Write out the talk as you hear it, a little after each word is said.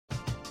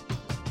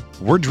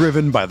We're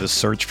driven by the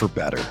search for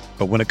better.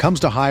 But when it comes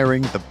to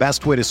hiring, the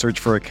best way to search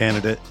for a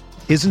candidate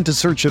isn't to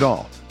search at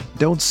all.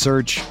 Don't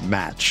search,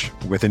 match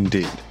with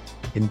Indeed.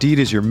 Indeed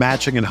is your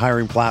matching and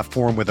hiring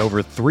platform with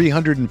over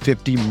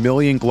 350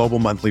 million global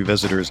monthly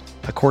visitors,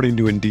 according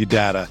to Indeed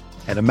data,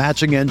 and a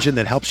matching engine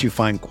that helps you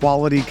find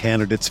quality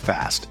candidates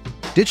fast.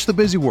 Ditch the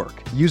busy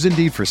work. Use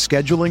Indeed for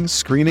scheduling,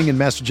 screening, and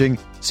messaging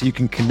so you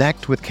can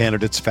connect with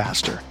candidates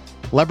faster.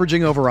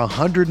 Leveraging over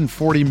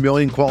 140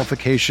 million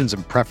qualifications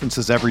and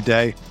preferences every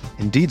day,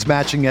 Indeed's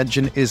matching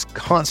engine is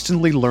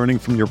constantly learning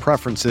from your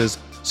preferences,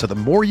 so the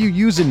more you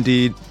use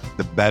Indeed,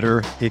 the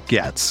better it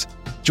gets.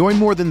 Join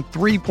more than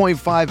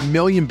 3.5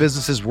 million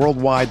businesses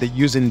worldwide that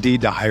use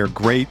Indeed to hire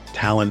great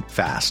talent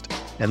fast.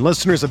 And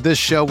listeners of this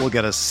show will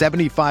get a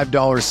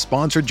 $75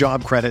 sponsored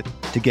job credit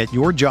to get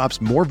your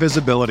jobs more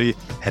visibility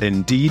at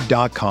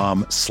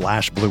Indeed.com/Blue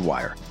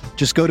Wire.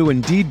 Just go to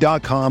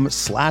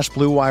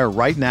Indeed.com/Blue Wire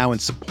right now and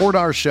support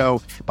our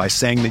show by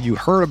saying that you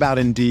heard about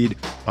Indeed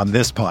on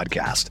this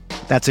podcast.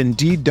 That's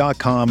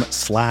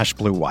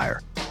Indeed.com/Blue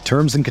Wire.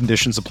 Terms and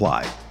conditions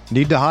apply.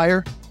 Need to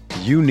hire?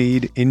 You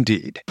need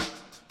Indeed.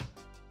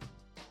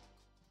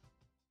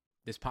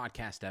 This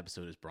podcast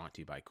episode is brought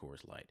to you by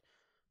Coors Light.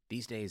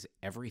 These days,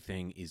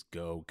 everything is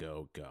go,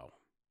 go, go.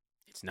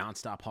 It's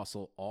nonstop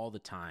hustle all the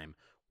time.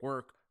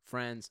 Work,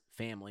 friends,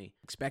 family,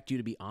 expect you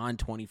to be on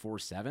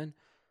 24/7.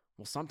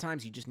 Well,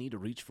 sometimes you just need to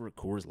reach for a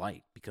Coors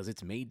Light because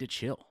it's made to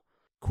chill.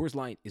 Coors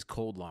Light is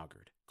cold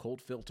lagered,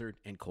 cold filtered,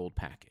 and cold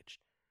packaged.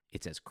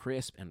 It's as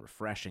crisp and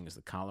refreshing as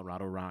the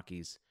Colorado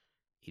Rockies.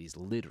 It is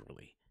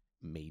literally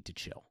made to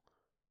chill.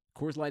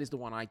 Coors Light is the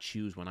one I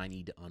choose when I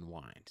need to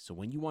unwind. So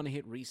when you want to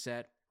hit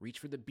reset, reach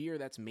for the beer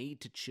that's made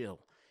to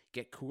chill.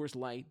 Get Coors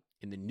Light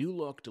in the new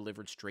look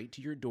delivered straight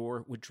to your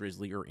door with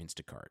Drizzly or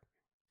Instacart.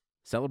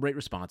 Celebrate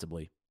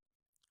responsibly.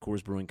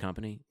 Coors Brewing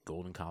Company,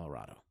 Golden,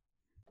 Colorado.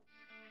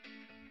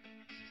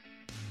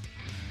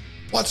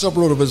 What's up,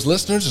 RotoViz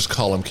listeners? It's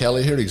Colin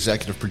Kelly here,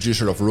 executive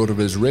producer of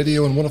RotoViz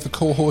Radio and one of the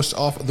co-hosts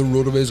of the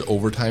RotoViz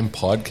Overtime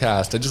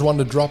podcast. I just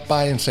wanted to drop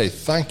by and say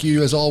thank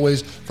you, as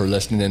always, for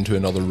listening in to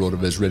another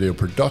RotoViz Radio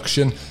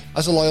production.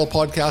 As a loyal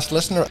podcast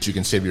listener, you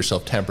can save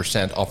yourself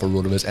 10% off a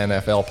RotoViz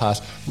NFL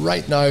pass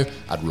right now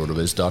at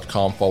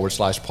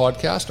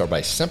rotoviz.com/podcast or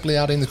by simply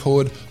adding the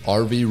code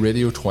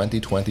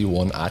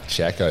RVRadio2021 at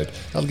checkout.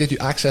 That'll get you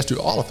access to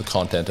all of the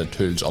content and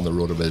tools on the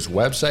RotoViz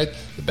website,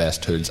 the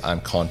best tools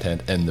and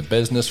content in the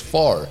business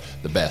for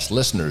the best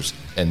listeners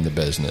in the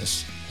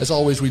business. As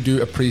always, we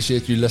do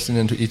appreciate you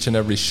listening to each and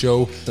every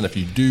show, and if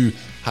you do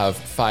have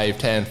 5,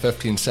 10,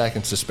 15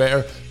 seconds to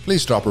spare,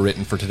 please drop a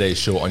rating for today's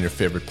show on your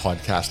favorite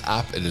podcast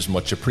app. It is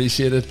much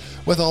appreciated.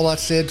 With all that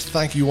said,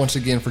 thank you once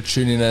again for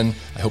tuning in.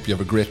 I hope you have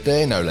a great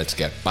day. Now let's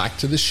get back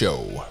to the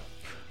show.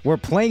 We're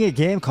playing a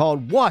game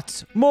called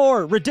What's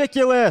More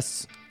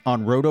Ridiculous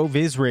on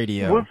RotoViz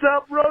Radio. What's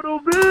up,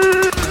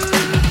 RotoViz?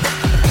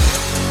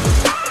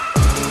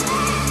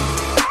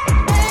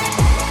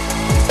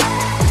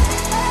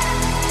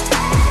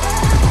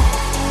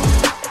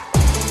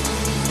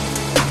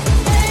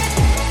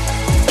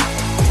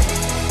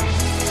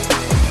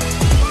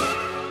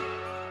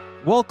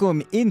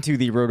 Welcome into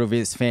the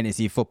RotoViz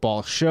Fantasy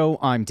Football Show.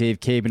 I'm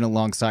Dave Cabin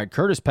alongside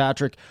Curtis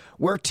Patrick.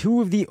 We're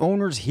two of the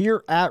owners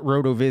here at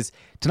RotoViz.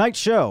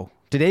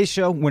 Today's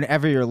show,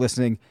 whenever you're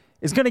listening,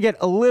 is going to get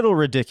a little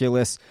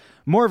ridiculous.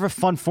 More of a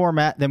fun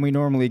format than we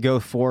normally go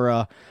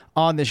for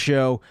on the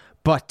show.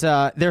 But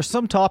there's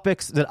some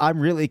topics that I'm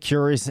really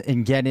curious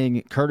in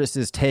getting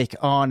Curtis's take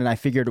on, and I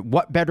figured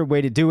what better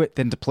way to do it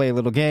than to play a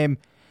little game.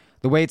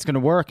 The way it's going to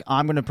work,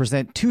 I'm going to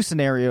present two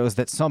scenarios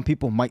that some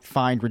people might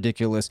find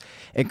ridiculous,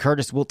 and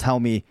Curtis will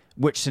tell me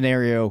which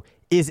scenario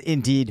is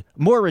indeed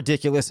more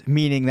ridiculous,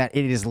 meaning that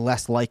it is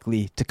less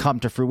likely to come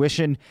to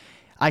fruition.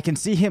 I can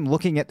see him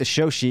looking at the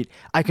show sheet.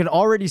 I can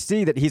already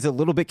see that he's a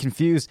little bit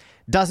confused,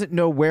 doesn't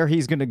know where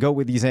he's going to go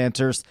with these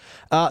answers.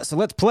 So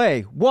let's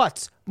play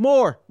What's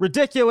More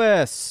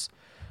Ridiculous?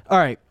 All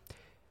right.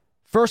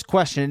 First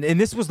question, and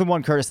this was the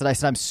one, Curtis, that I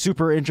said I'm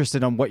super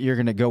interested on what you're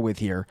going to go with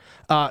here.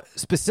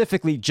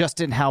 Specifically,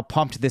 just in how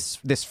pumped this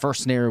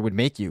first scenario would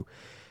make you.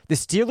 The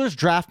Steelers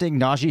drafting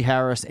Najee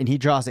Harris, and he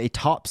draws a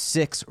top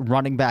 6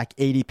 running back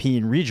ADP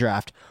in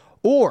redraft.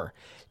 Or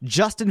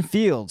Justin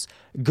Fields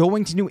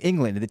going to New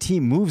England, and the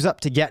team moves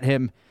up to get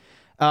him.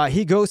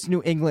 He goes to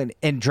New England,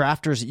 and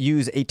drafters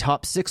use a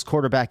top 6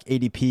 quarterback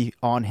ADP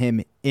on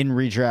him in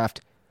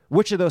redraft.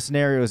 Which of those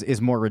scenarios is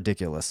more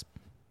ridiculous?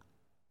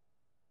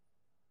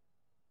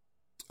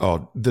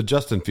 Oh, the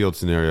Justin Fields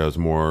scenario is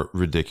more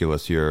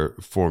ridiculous here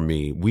for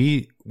me.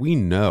 We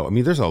know, I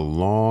mean, there's a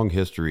long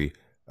history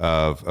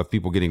of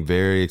people getting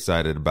very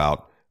excited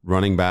about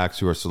running backs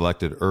who are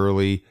selected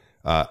early.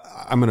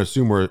 I'm going to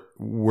assume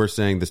we're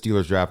saying the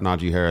Steelers draft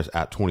Najee Harris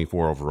at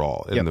 24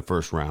 overall in the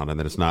first round, and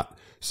that it's not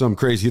some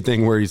crazy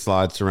thing where he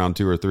slides to round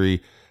 2 or 3.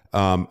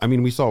 I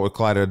mean, we saw it with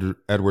Clyde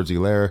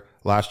Edwards-Helaire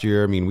last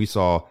year. I mean, we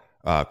saw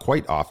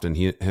quite often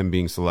him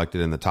being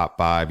selected in the top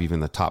 5, even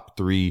the top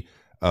 3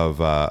 of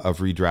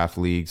redraft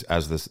leagues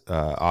as this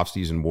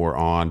offseason wore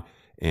on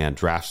and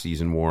draft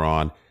season wore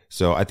on.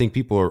 So I think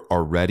people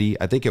are ready.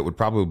 I think it would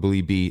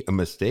probably be a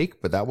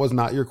mistake, but that was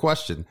not your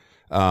question.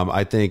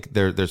 I think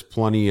there's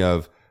plenty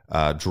of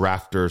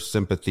drafter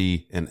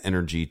sympathy and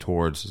energy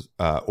towards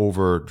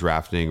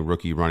overdrafting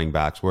rookie running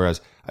backs.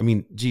 Whereas, I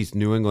mean, geez,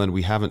 New England,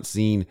 we haven't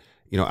seen,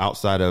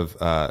 outside of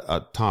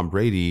Tom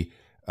Brady,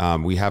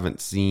 we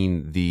haven't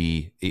seen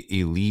the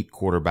elite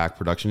quarterback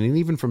production. And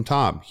even from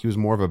Tom, he was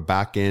more of a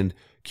back end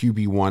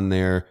QB1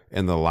 there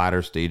in the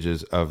latter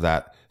stages of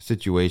that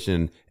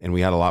situation. And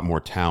we had a lot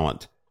more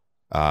talent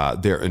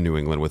there in New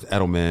England with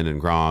Edelman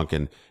and Gronk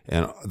and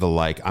the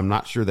like. I'm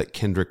not sure that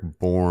Kendrick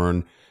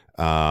Bourne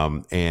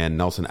and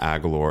Nelson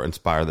Aguilar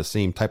inspire the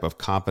same type of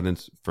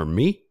confidence for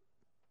me.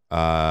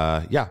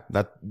 That's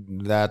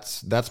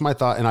my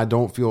thought. And I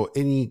don't feel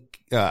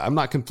I'm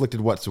not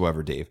conflicted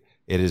whatsoever, Dave.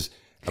 It is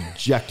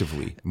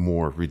objectively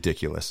more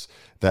ridiculous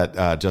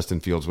that Justin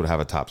Fields would have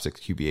a top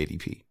 6 QB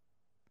ADP.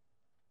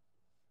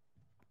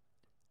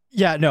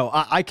 Yeah, no,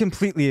 I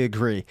completely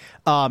agree.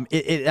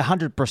 It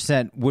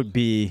 100% would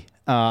be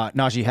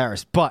Najee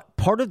Harris. But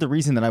part of the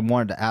reason that I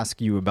wanted to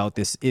ask you about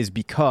this is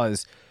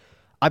because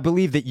I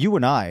believe that you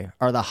and I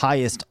are the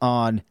highest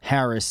on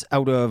Harris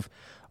out of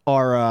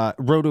our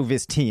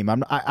RotoViz team.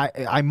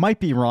 I might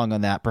be wrong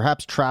on that.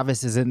 Perhaps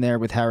Travis is in there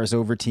with Harris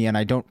over TN.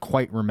 I don't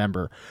quite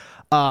remember.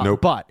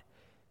 Nope. But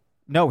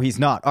no, he's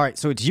not. All right,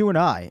 so it's you and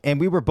I, and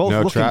we were both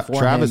looking for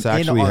Travis him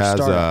actually in our has,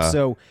 startup.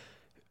 So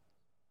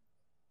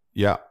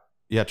yeah,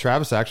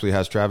 Travis actually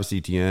has Travis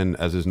Etienne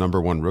as his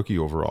number 1 rookie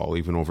overall,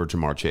 even over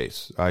Jamar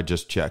Chase. I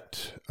just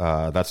checked.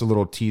 That's a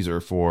little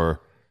teaser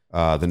for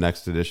the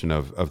next edition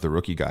of the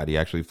rookie guide. He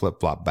actually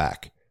flip-flopped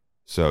back.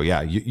 So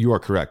yeah, you are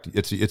correct.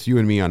 It's you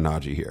and me on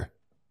Najee here.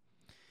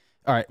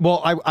 All right.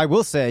 Well, I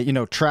will say,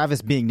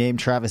 Travis being named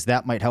Travis,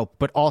 that might help.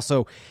 But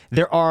also,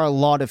 there are a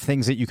lot of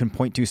things that you can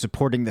point to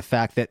supporting the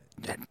fact that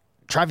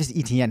Travis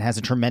Etienne has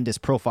a tremendous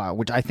profile,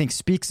 which I think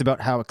speaks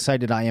about how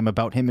excited I am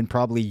about him, and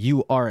probably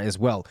you are as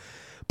well.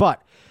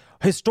 But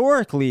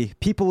historically,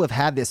 people have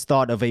had this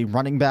thought of a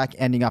running back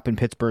ending up in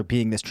Pittsburgh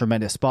being this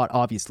tremendous spot.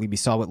 Obviously, we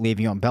saw what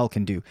Le'Veon Bell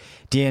can do.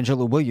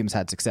 D'Angelo Williams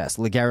had success.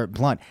 LeGarrette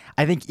Blount.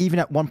 I think even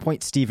at one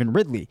point, Stephen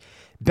Ridley.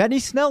 Benny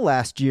Snell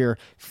last year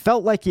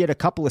felt like he had a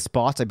couple of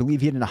spots. I believe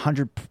he had an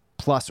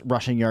 100-plus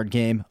rushing yard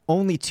game,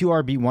 only 2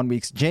 RB1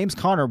 weeks. James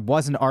Conner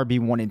was an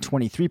RB1 in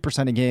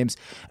 23% of games,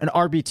 an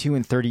RB2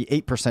 in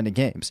 38% of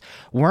games.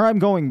 Where I'm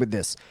going with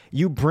this,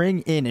 you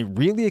bring in a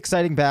really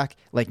exciting back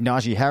like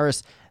Najee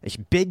Harris, a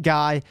big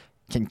guy,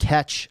 can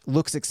catch,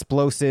 looks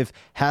explosive,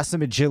 has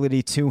some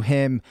agility to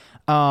him.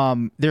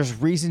 There's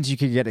reasons you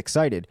could get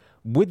excited.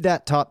 Would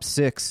that top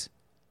 6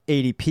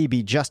 ADP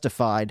be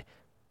justified?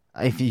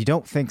 If you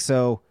don't think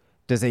so,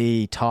 does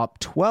a top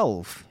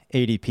 12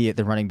 ADP at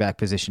the running back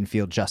position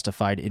feel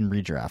justified in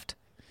redraft?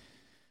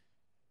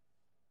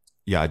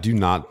 Yeah, I do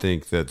not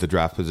think that the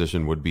draft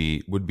position would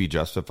be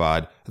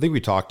justified. I think we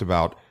talked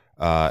about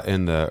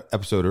in the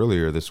episode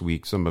earlier this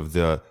week some of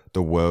the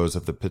woes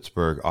of the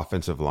Pittsburgh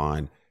offensive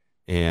line.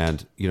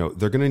 And,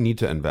 they're going to need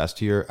to invest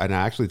here. And I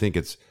actually think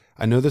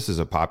I know this is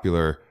a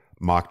popular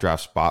mock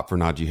draft spot for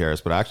Najee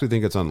Harris, but I actually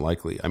think it's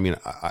unlikely. I mean,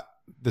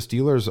 the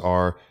Steelers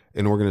are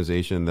an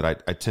organization that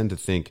I tend to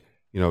think,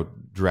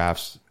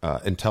 drafts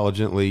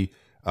intelligently.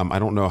 I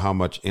don't know how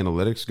much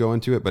analytics go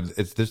into it, but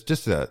it's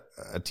just a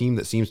team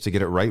that seems to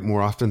get it right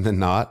more often than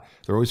not.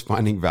 They're always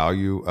finding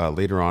value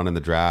later on in the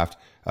draft.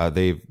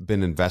 They've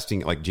been investing,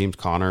 like James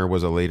Conner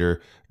was a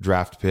later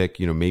draft pick.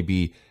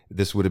 Maybe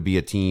this would be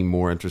a team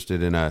more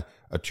interested in a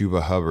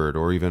Chuba Hubbard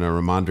or even a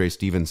Ramondre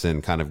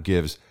Stevenson. Kind of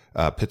gives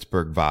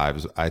Pittsburgh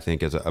vibes, I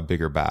think, as a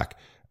bigger back.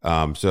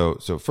 So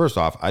first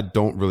off, I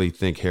don't really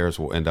think Harris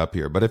will end up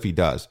here, but if he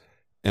does,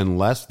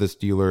 unless the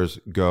Steelers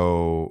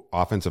go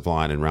offensive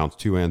line in rounds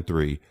 2 and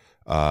 3,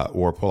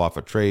 or pull off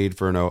a trade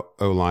for an O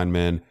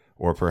lineman,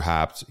 or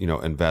perhaps,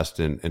 invest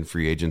in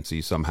free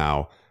agency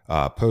somehow,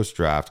 post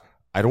draft,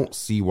 I don't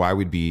see why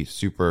we'd be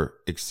super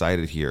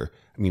excited here.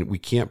 I mean, we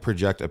can't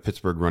project a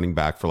Pittsburgh running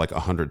back for like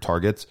 100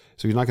 targets.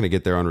 So he's not going to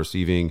get there on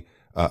receiving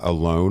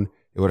alone.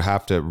 It would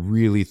have to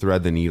really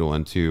thread the needle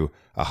into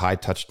a high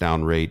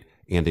touchdown rate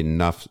and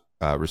enough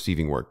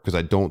receiving work, because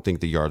I don't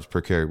think the yards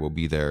per carry will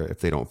be there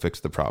if they don't fix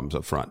the problems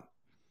up front.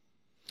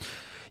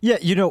 Yeah,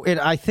 and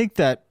I think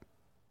that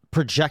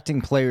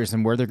projecting players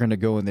and where they're going to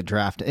go in the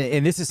draft,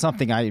 and this is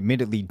something I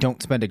admittedly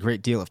don't spend a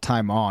great deal of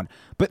time on,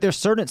 but there's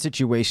certain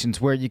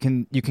situations where you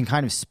can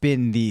kind of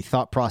spin the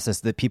thought process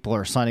that people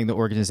are assigning the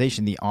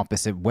organization the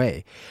opposite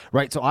way,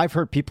 right? So I've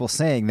heard people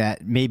saying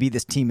that maybe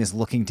this team is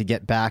looking to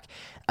get back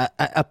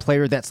a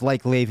player that's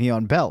like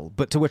Le'Veon Bell,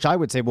 but to which I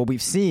would say, well,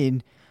 we've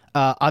seen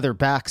other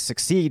backs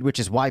succeed, which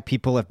is why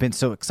people have been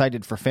so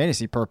excited for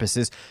fantasy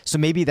purposes. So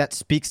maybe that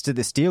speaks to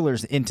the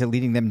Steelers into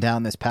leading them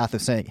down this path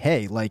of saying,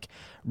 hey, like,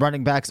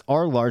 running backs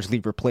are largely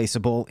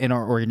replaceable in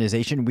our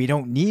organization. We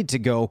don't need to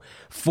go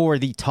for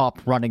the top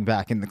running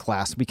back in the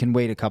class. We can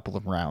wait a couple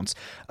of rounds.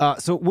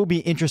 So it will be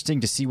interesting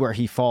to see where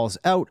he falls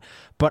out,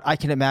 but I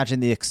can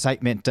imagine the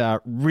excitement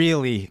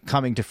really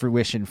coming to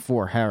fruition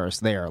for Harris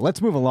there.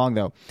 Let's move along,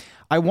 though.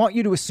 I want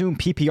you to assume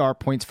PPR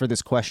points for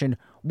this question.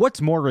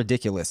 What's more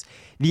ridiculous?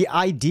 The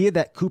idea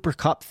that Cooper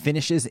Kupp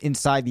finishes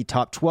inside the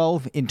top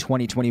 12 in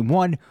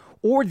 2021,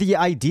 or the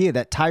idea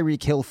that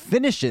Tyreek Hill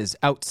finishes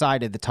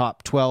outside of the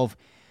top 12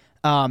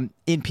 in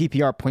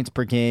PPR points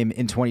per game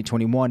in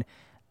 2021.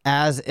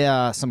 As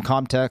some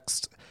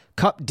context,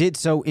 Kupp did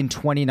so in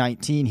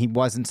 2019. He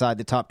was inside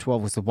the top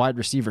 12, was the wide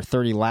receiver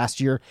 30 last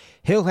year.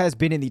 Hill has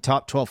been in the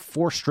top 12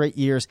 4 straight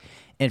years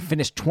and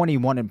finished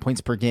 21 in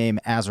points per game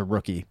as a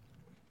rookie.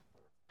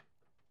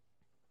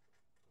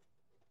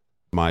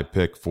 My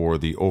pick for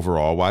the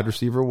overall wide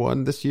receiver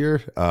one this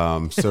year.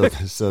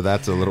 So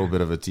that's a little bit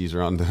of a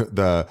teaser on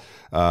the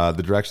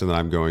direction that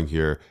I'm going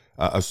here.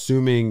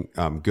 Assuming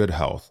good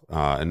health,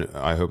 and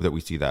I hope that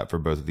we see that for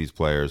both of these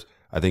players.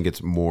 I think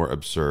it's more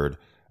absurd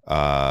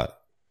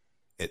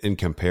in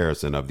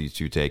comparison of these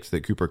two takes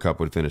that Cooper Kupp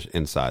would finish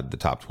inside the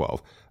top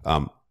 12.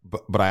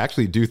 But I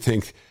actually do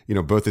think,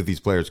 both of these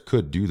players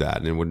could do that,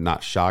 and it would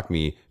not shock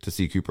me to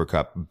see Cooper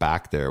Kupp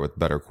back there with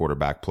better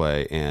quarterback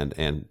play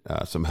and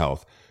some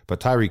health. But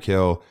Tyreek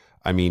Hill,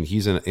 I mean,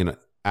 he's in an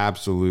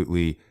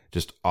absolutely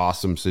just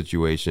awesome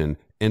situation,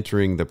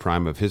 entering the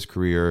prime of his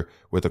career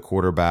with a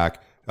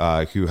quarterback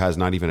who has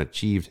not even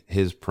achieved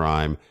his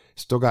prime.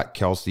 Still got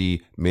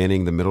Kelsey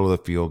manning the middle of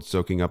the field,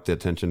 soaking up the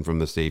attention from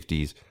the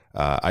safeties.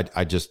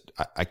 I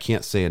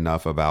can't say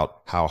enough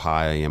about how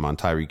high I am on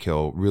Tyreek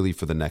Hill, really,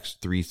 for the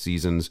next 3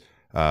 seasons.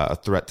 A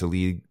threat to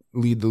lead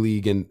the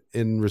league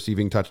in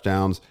receiving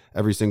touchdowns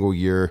every single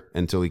year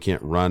until he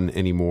can't run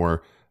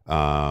anymore.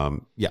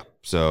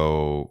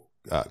 So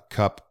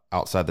Kupp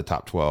outside the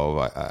top 12,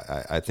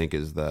 I think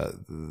is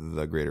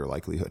the greater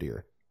likelihood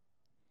here.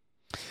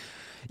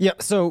 Yeah,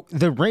 so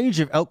the range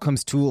of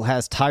outcomes tool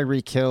has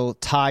Tyreek Hill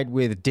tied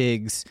with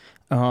Diggs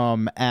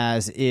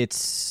as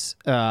its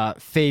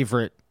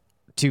favorite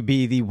to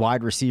be the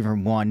wide receiver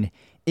 1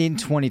 in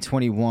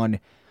 2021.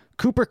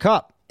 Cooper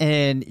Kupp,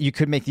 and you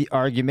could make the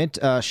argument,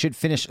 should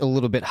finish a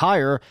little bit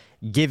higher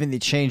given the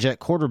change at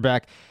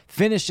quarterback,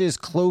 finishes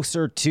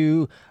closer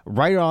to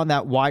right on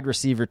that wide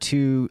receiver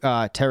 2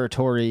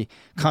 territory,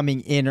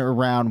 coming in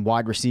around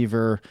wide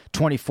receiver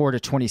 24 to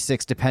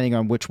 26, depending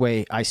on which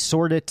way I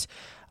sort it.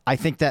 I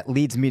think that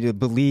leads me to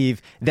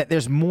believe that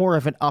there's more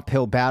of an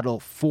uphill battle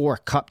for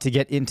Kupp to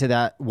get into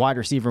that wide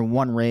receiver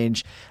 1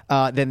 range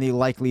than the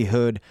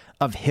likelihood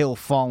of Hill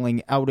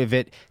falling out of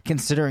it,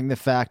 considering the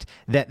fact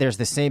that there's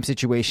the same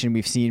situation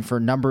we've seen for a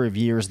number of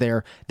years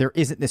there. There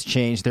isn't this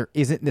change. There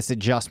isn't this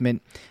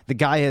adjustment. The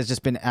guy has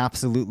just been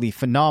absolutely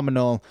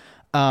phenomenal.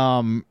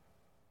 I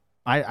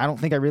don't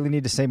think I really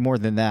need to say more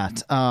than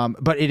that.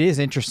 But it is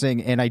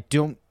interesting, and I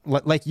don't,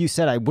 like you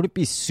said, I wouldn't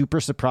be super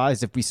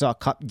surprised if we saw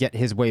Kupp get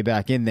his way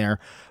back in there.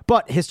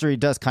 But history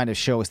does kind of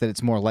show us that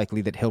it's more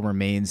likely that Hill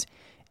remains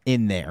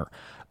in there.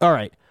 All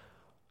right.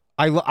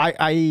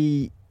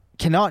 I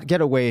cannot get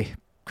away,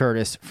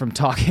 Curtis, from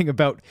talking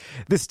about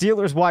the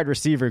Steelers wide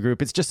receiver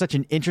group. It's just such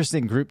an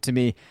interesting group to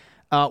me.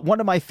 One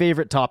of my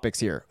favorite topics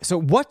here. So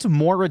what's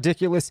more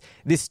ridiculous?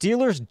 The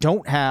Steelers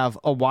don't have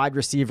a wide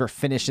receiver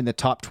finish in the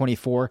top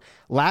 24.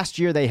 Last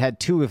year, they had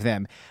 2 of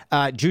them.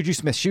 Juju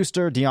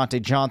Smith-Schuster,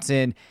 Deontay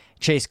Johnson,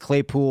 Chase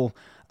Claypool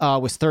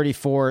was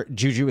 34.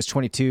 Juju was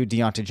 22.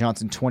 Deontay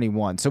Johnson,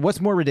 21. So what's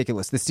more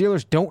ridiculous? The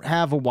Steelers don't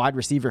have a wide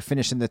receiver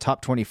finish in the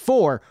top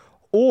 24,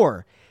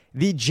 or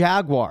the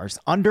Jaguars,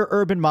 under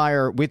Urban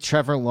Meyer with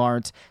Trevor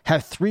Lawrence,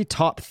 have 3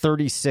 top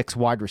 36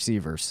 wide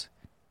receivers.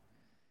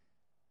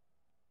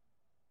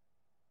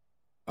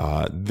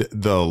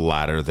 The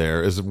latter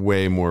there is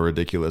way more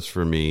ridiculous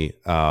for me.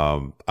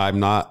 I'm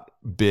not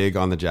big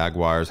on the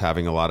Jaguars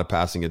having a lot of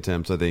passing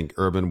attempts. I think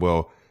Urban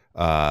will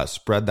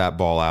spread that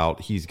ball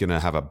out. He's going to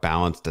have a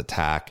balanced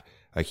attack.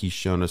 He's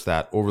shown us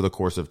that over the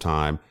course of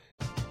time.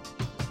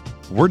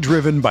 We're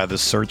driven by the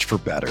search for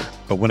better.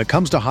 But when it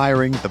comes to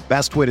hiring, the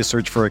best way to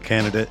search for a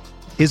candidate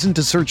isn't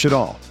to search at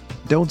all.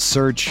 Don't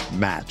search,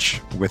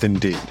 match with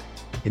Indeed.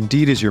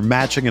 Indeed is your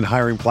matching and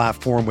hiring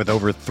platform with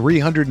over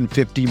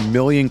 350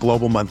 million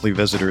global monthly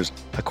visitors,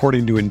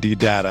 according to Indeed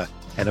data,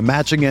 and a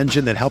matching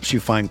engine that helps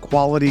you find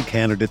quality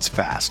candidates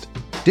fast.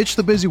 Ditch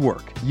the busy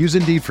work. Use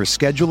Indeed for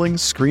scheduling,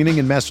 screening,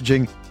 and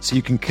messaging so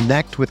you can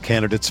connect with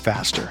candidates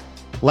faster.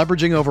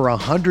 Leveraging over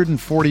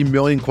 140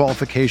 million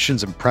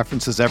qualifications and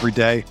preferences every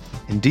day,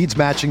 Indeed's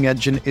matching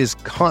engine is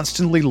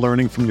constantly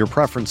learning from your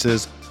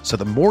preferences, so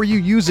the more you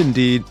use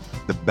Indeed,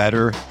 the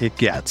better it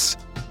gets.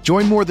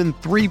 Join more than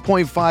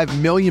 3.5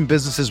 million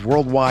businesses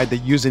worldwide that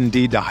use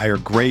Indeed to hire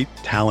great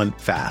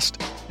talent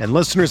fast. And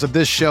listeners of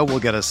this show will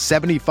get a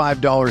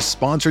 $75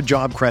 sponsored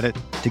job credit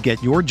to get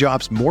your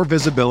jobs more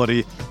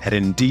visibility at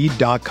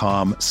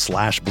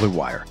Indeed.com/Blue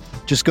Wire.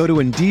 Just go to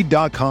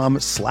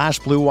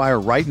Indeed.com/Blue Wire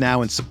right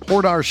now and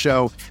support our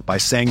show by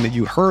saying that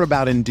you heard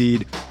about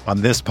Indeed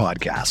on this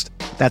podcast.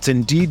 That's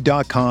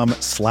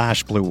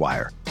Indeed.com/Blue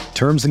Wire.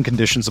 Terms and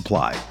conditions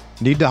apply.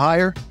 Need to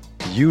hire?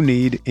 You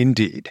need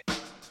Indeed.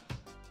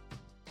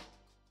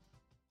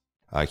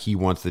 He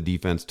wants the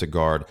defense to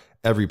guard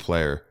every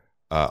player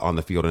on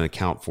the field and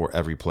account for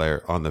every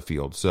player on the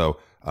field. So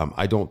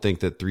I don't think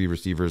that 3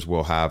 receivers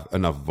will have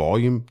enough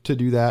volume to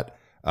do that.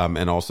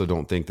 and also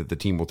don't think that the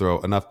team will throw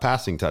enough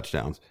passing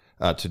touchdowns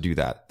to do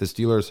that. The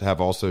Steelers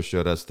have also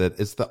showed us that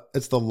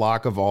it's the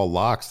lock of all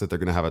locks that they're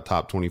going to have a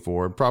top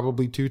 24 and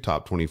probably 2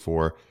 top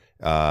 24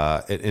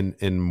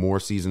 in more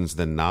seasons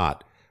than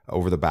not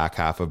over the back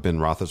half of Ben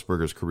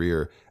Roethlisberger's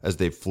career, as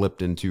they've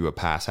flipped into a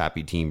pass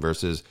happy team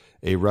versus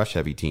a rush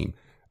heavy team.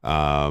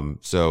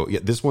 So yeah,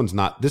 this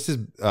is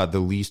the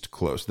least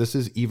close. This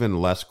is even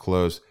less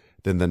close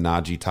than the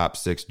Najee top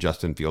 6,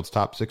 Justin Fields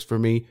top 6 for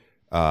me.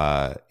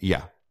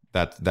 Yeah,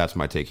 that's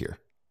my take here.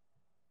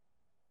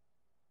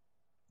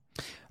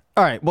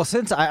 All right. Well,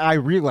 since I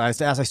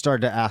realized as I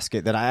started to ask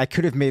it that I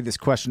could have made this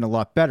question a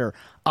lot better,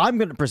 I'm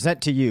going to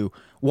present to you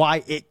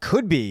why it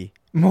could be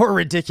more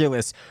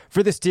ridiculous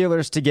for the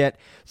Steelers to get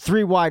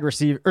 3 wide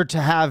receivers, or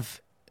to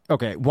have,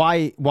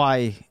 why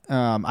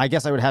I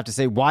guess I would have to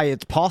say why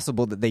it's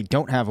possible that they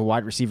don't have a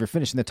wide receiver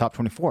finish in the top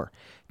 24.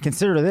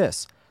 Consider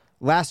this.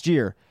 Last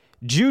year,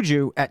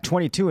 Juju at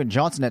 22 and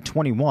Johnson at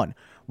 21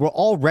 were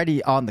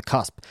already on the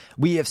cusp.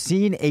 We have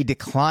seen a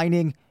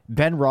declining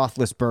Ben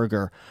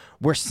Roethlisberger.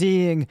 We're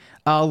seeing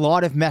a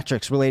lot of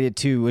metrics related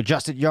to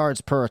adjusted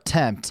yards per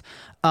attempt,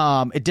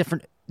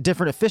 different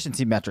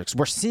efficiency metrics.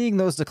 We're seeing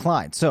those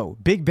decline. So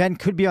Big Ben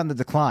could be on the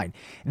decline.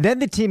 Then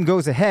the team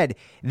goes ahead.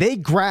 They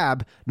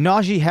grab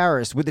Najee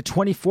Harris with the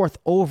 24th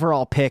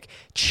overall pick,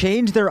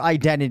 change their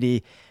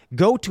identity,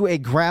 go to a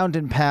ground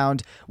and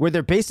pound where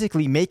they're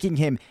basically making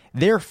him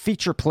their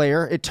feature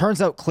player. It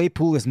turns out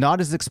Claypool is not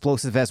as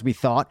explosive as we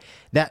thought.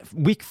 That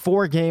week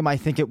 4 game, I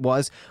think it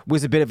was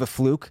a bit of a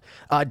fluke.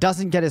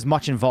 Doesn't get as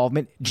much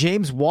involvement.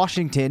 James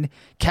Washington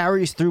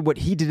carries through what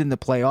he did in the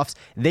playoffs.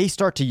 They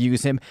start to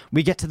use him.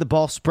 We get to the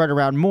ball spread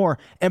around more.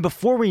 And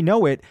before we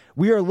know it,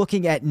 we are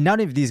looking at none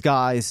of these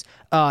guys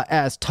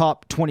as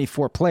top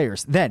 24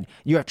 players. Then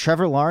you have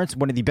Trevor Lawrence,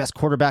 one of the best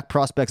quarterback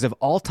prospects of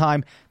all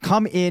time,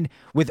 come in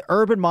with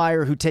Urban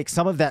Meyer, who takes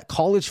some of that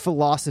college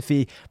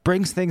philosophy,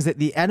 brings things that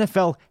the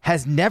NFL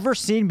has never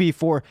seen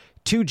before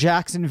to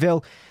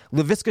Jacksonville.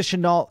 Laviska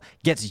Shenault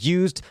gets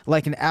used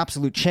like an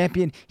absolute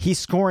champion. He's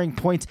scoring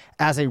points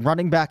as a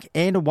running back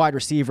and a wide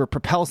receiver,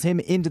 propels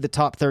him into the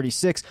top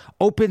 36,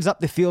 opens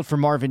up the field for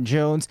Marvin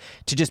Jones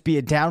to just be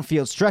a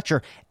downfield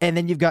stretcher. And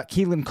then you've got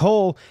Keelan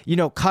Cole,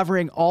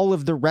 covering all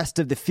of the rest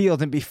of the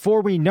field. And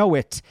before we know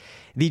it,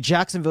 the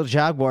Jacksonville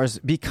Jaguars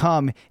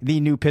become the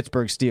new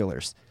Pittsburgh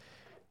Steelers.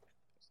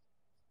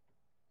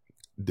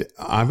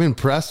 I'm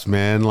impressed,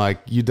 man. Like,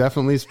 you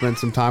definitely spent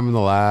some time in the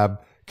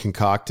lab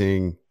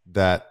concocting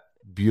that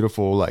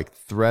beautiful, like,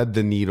 thread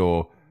the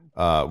needle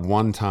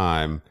one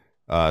time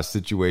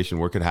situation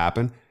where it could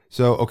happen.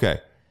 So,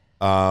 okay.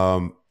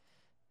 I'll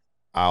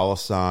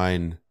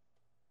assign,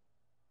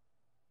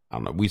 I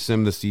don't know, we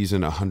sim the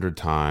season 100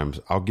 times.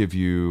 I'll give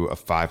you a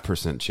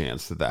 5%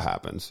 chance that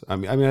happens. I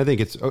mean, I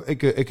think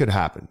it could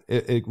happen.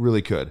 It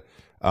really could.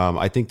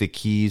 I think the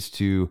keys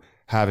to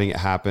having it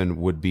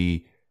happen would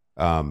be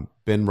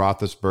Ben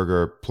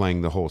Roethlisberger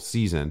playing the whole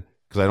season,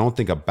 because I don't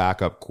think a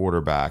backup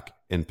quarterback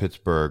in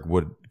Pittsburgh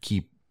would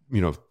keep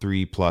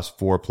 3+,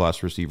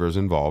 4+ receivers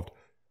involved.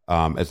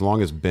 As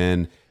long as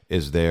Ben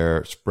is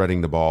there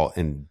spreading the ball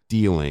and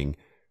dealing,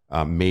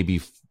 maybe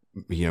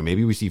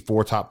we see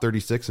 4 top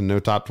 36 and no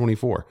top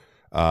 24.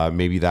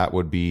 Maybe that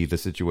would be the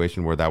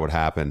situation where that would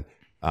happen.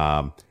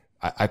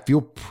 I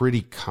feel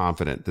pretty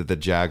confident that the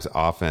Jags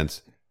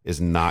offense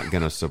is not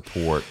going to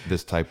support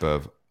this type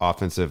of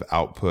offensive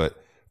output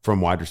from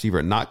wide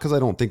receiver. Not because I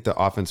don't think the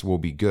offense will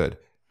be good,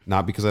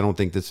 not because I don't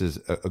think this is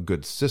a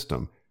good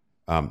system.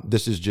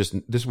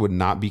 This would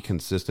not be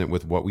consistent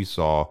with what we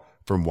saw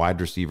from wide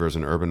receivers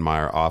and Urban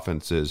Meyer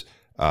offenses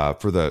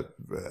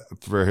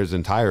for his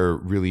entire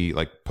really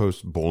like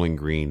post Bowling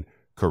Green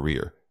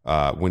career.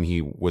 When he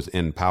was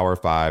in Power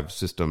 5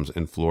 systems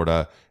in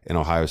Florida and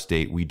Ohio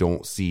State, we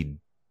don't see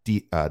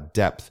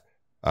depth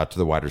to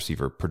the wide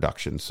receiver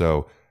production.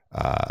 So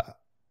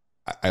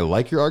I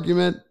like your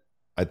argument.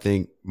 I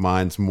think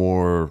mine's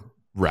more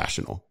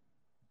rational.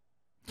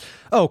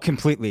 Oh,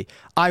 completely.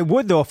 I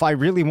would, though, if I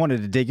really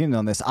wanted to dig in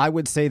on this, I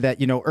would say that,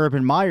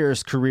 Urban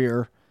Meyer's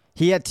career,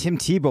 he had Tim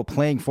Tebow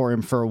playing for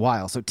him for a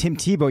while. So Tim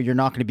Tebow, you're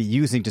not going to be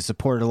using to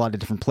support a lot of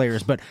different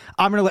players. But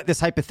I'm going to let this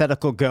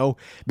hypothetical go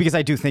because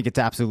I do think it's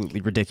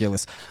absolutely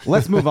ridiculous.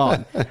 Let's move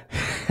on.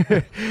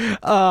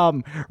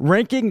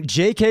 Ranking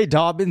J.K.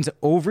 Dobbins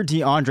over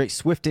DeAndre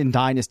Swift in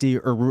Dynasty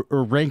or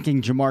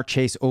ranking Jamar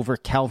Chase over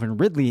Calvin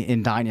Ridley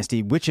in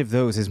Dynasty, which of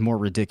those is more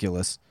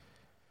ridiculous?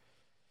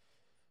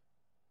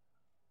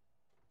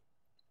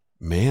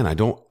 Man, I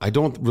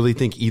don't really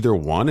think either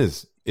one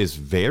is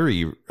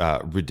very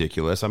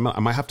ridiculous. I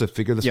might have to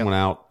figure this one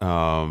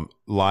out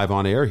live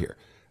on air here.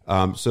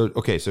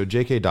 So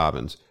J.K.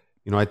 Dobbins,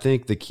 I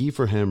think the key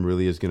for him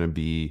really is going to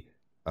be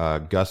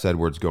Gus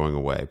Edwards going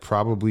away,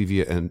 probably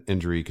via an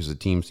injury because the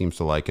team seems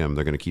to like him.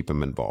 They're going to keep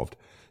him involved.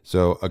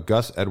 So a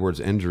Gus Edwards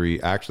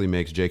injury actually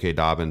makes J.K.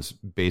 Dobbins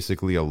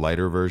basically a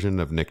lighter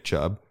version of Nick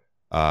Chubb.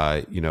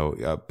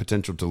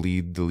 Potential to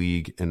lead the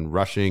league in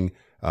rushing.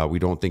 We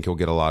don't think he'll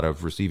get a lot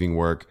of receiving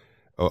work.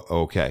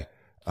 Okay.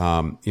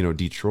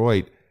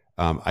 Detroit,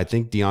 I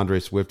think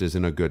DeAndre Swift is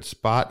in a good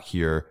spot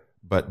here,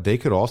 but they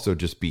could also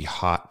just be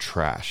hot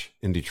trash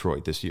in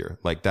Detroit this year.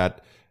 Like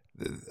that,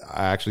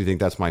 I actually think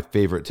that's my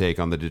favorite take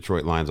on the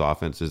Detroit Lions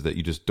offense, is that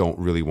you just don't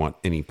really want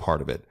any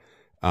part of it.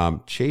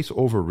 Chase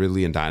over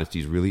Ridley in Dynasty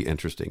is really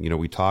interesting.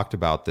 We talked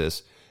about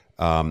this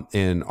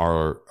in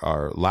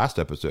our last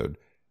episode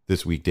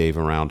this week, Dave,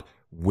 around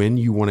when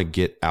you want to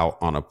get out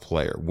on a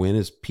player. When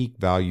is peak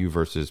value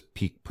versus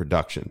peak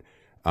production?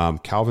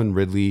 Calvin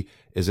Ridley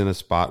is in a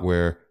spot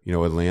where,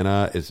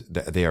 Atlanta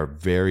they are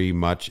very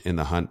much in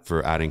the hunt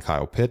for adding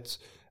Kyle Pitts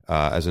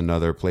as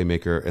another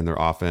playmaker in their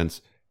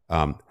offense.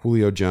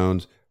 Julio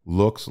Jones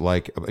looks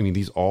like,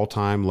 these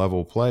all-time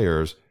level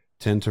players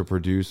tend to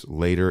produce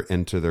later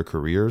into their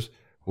careers.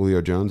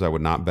 Julio Jones, I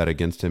would not bet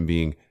against him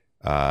being,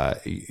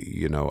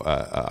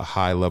 a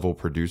high-level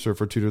producer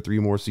for 2 to 3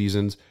 more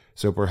seasons.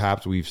 So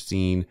perhaps we've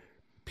seen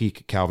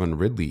peak Calvin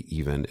Ridley,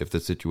 even if the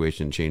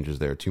situation changes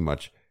there too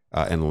much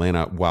in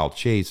Atlanta, while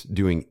Chase,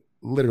 doing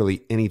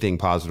literally anything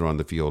positive on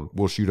the field,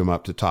 will shoot him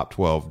up to top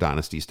 12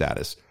 dynasty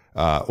status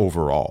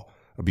overall,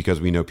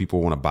 because we know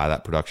people want to buy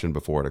that production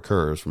before it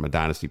occurs from a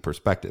dynasty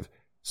perspective.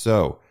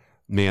 So,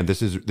 man,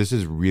 this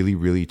is really,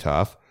 really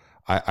tough.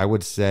 I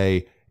would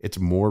say it's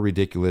more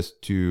ridiculous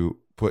to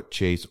put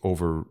Chase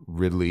over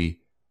Ridley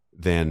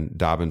than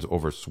Dobbins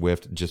over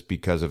Swift, just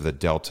because of the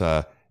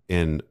delta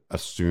in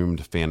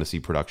assumed fantasy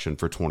production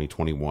for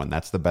 2021.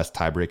 That's the best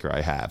tiebreaker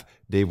I have.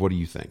 Dave, what do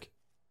you think?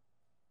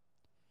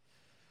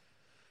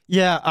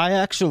 Yeah, I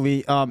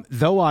actually,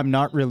 though I'm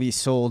not really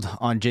sold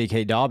on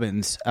J.K.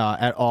 Dobbins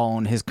at all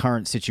in his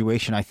current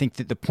situation, I think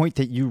that the point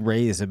that you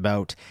raise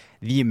about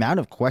the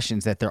amount of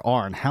questions that there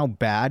are and how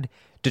bad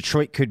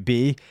Detroit could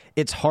be,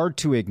 it's hard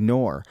to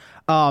ignore.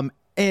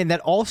 And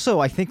that also,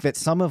 I think that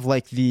some of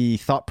the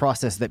thought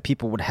process that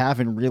people would have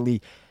in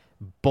really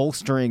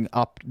bolstering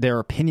up their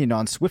opinion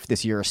on Swift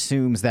this year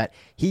assumes that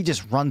he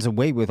just runs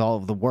away with all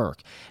of the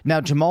work.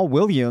 Now, Jamal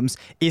Williams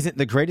isn't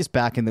the greatest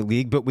back in the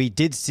league, but we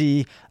did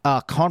see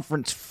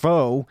conference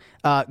foe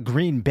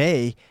Green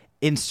Bay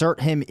insert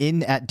him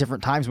in at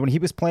different times when he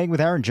was playing with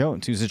Aaron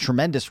Jones, who's a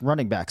tremendous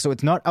running back. So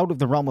it's not out of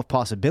the realm of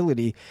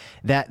possibility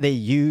that they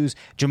use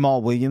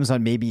Jamal Williams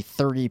on maybe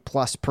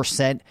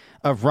 30+%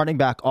 of running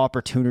back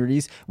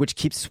opportunities, which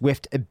keeps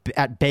Swift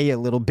at bay a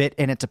little bit,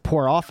 and it's a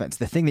poor offense.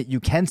 The thing that you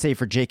can say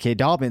for J.K.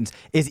 Dobbins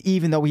is,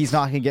 even though he's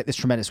not going to get this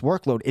tremendous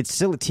workload, it's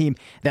still a team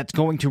that's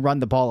going to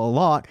run the ball a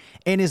lot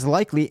and is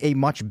likely a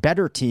much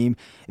better team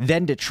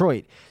than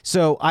Detroit.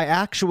 So I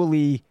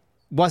actually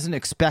wasn't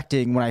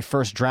expecting, when I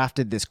first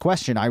drafted this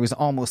question, I was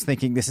almost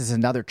thinking this is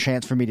another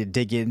chance for me to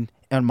dig in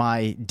on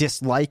my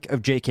dislike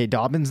of J.K.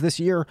 Dobbins this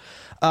year.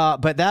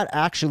 But that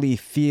actually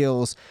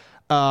feels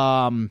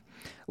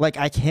like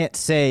I can't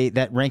say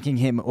that ranking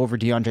him over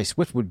DeAndre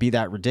Swift would be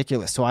that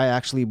ridiculous. So I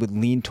actually would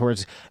lean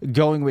towards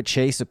going with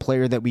Chase, a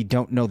player that we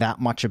don't know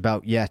that much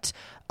about yet,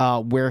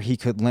 where he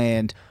could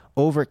land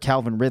over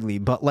Calvin Ridley.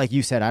 But like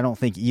you said, I don't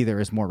think either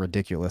is more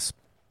ridiculous.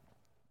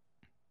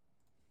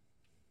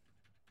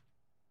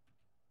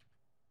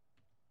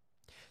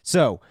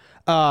 So,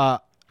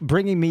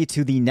 bringing me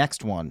to the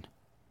next one,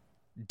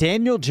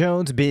 Daniel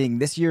Jones being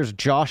this year's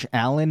Josh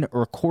Allen,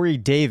 or Corey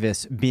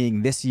Davis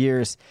being this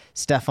year's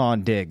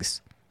Stephon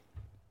Diggs?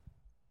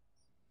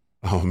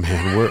 Oh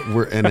man,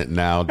 we're in it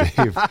now,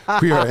 Dave.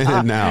 We are in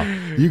it now.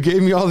 You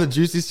gave me all the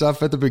juicy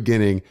stuff at the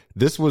beginning.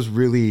 This was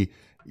really,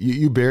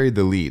 you buried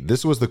the lead.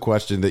 This was the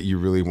question that you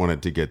really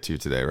wanted to get to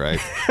today, right?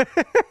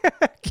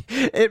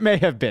 It may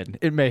have been.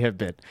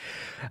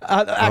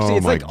 Actually,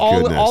 it's like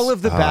all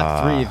of the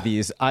back three of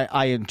these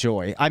I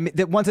enjoy.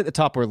 The ones at the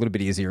top were a little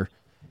bit easier.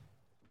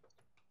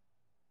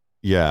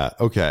 Yeah.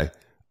 Okay.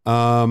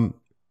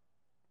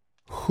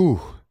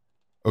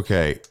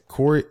 Okay.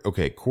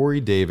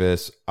 Corey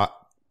Davis.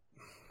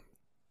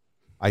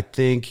 I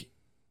think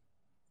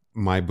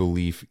my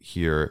belief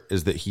here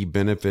is that he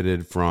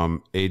benefited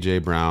from A.J.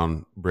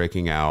 Brown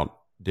breaking out,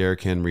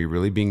 Derrick Henry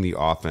really being the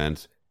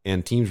offense,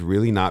 and teams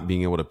really not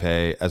being able to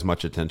pay as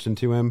much attention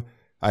to him.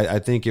 I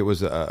think it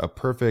was a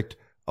perfect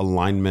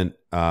alignment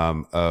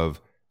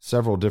of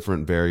several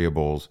different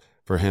variables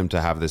for him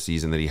to have the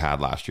season that he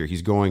had last year.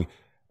 He's going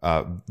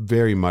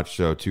very much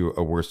so to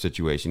a worse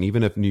situation.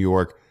 Even if New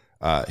York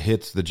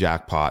hits the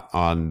jackpot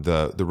on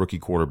the rookie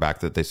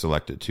quarterback that they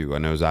selected to. I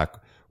know Zach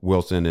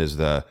Wilson is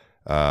the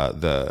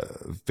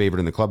favorite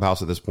in the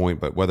clubhouse at this point,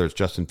 but whether it's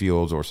Justin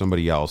Fields or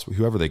somebody else,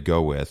 whoever they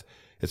go with,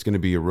 it's going to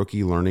be a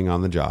rookie learning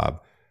on the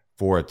job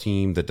for a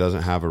team that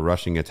doesn't have a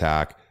rushing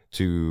attack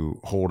to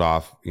hold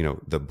off,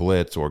 the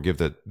blitz or give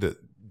the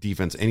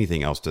defense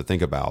anything else to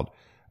think about.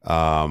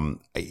 I'm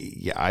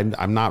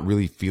not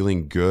really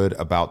feeling good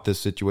about this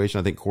situation.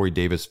 I think Corey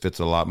Davis fits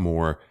a lot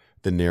more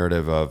the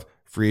narrative of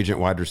free agent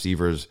wide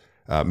receivers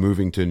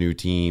moving to new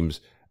teams,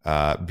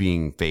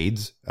 being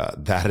fades.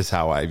 That is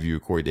how I view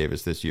Corey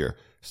Davis this year.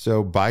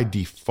 So by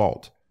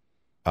default,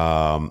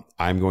 I'm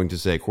going to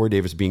say Corey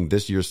Davis being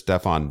this year's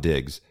Stephon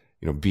Diggs,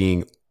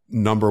 being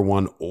number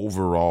one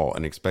overall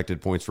in expected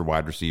points for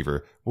wide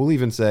receiver. We'll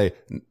even say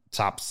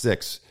top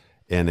 6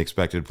 in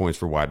expected points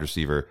for wide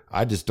receiver.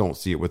 I just don't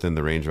see it within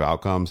the range of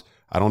outcomes.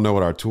 I don't know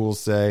what our tools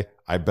say.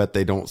 I bet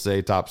they don't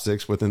say top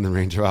 6 within the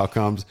range of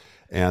outcomes.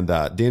 And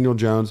Daniel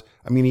Jones,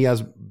 I mean,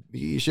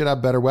 he should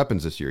have better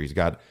weapons this year. He's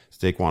got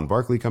Saquon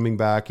Barkley coming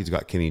back. He's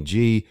got Kenny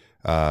G,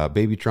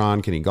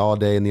 Babytron, Kenny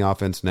Galladay in the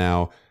offense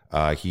now.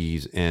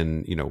 He's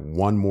in,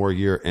 one more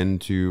year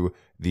into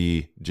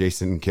the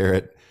Jason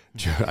Garrett.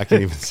 I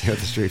can't even say it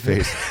with a straight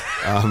face.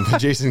 The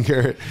Jason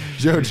Garrett,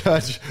 Joe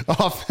Judge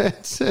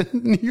offense in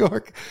New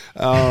York.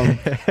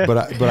 But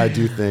I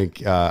do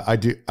think I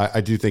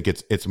do think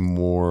it's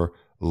more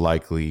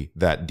likely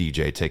that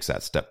DJ takes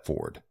that step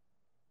forward.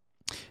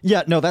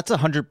 Yeah, no, that's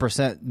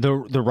 100%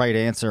 the right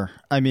answer.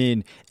 I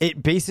mean,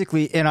 it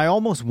basically, and I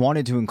almost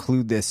wanted to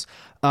include this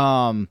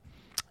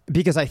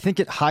because I think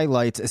it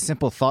highlights a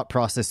simple thought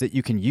process that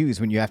you can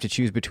use when you have to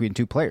choose between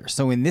two players.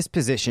 So in this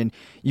position,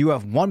 you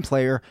have one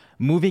player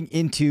moving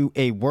into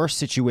a worse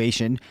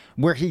situation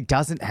where he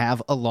doesn't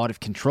have a lot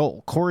of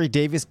control. Corey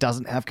Davis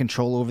doesn't have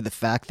control over the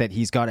fact that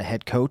he's got a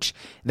head coach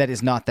that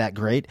is not that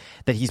great,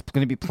 that he's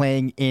going to be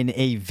playing in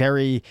a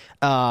very,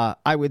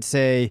 I would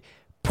say,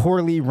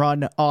 poorly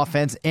run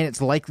offense, and it's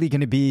likely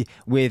going to be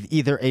with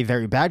either a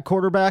very bad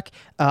quarterback,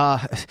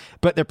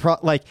 but they're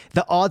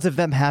the odds of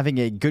them having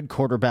a good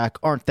quarterback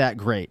aren't that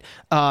great.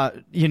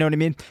 You know what I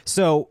mean?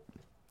 So,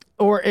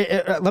 or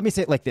let me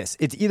say it like this.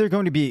 It's either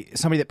going to be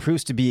somebody that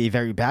proves to be a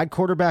very bad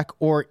quarterback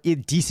or a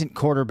decent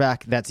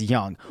quarterback that's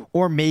young,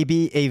 or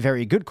maybe a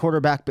very good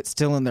quarterback but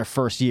still in their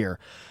first year.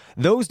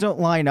 Those don't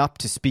line up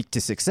to speak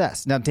to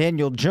success. Now,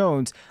 Daniel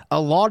Jones,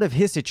 a lot of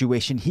his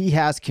situation, he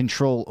has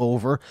control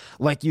over.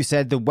 Like you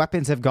said, the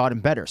weapons have gotten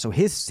better. So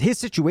his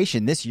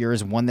situation this year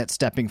is one that's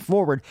stepping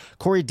forward.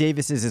 Corey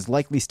Davis is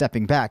likely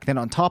stepping back. Then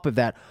on top of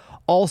that,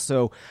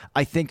 also,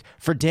 I think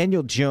for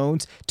Daniel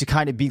Jones to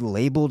kind of be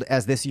labeled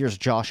as this year's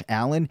Josh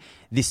Allen,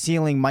 the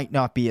ceiling might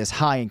not be as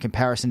high in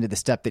comparison to the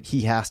step that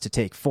he has to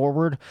take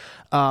forward,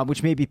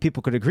 which maybe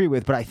people could agree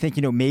with. But I think,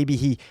 maybe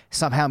he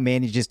somehow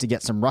manages to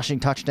get some rushing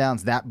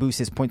touchdowns. That boosts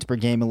his points per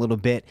game a little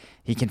bit.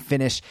 He can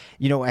finish,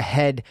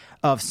 ahead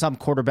of some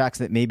quarterbacks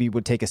that maybe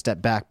would take a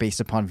step back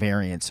based upon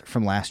variance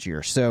from last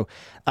year. So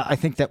I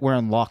think that we're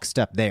in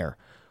lockstep there.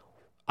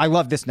 I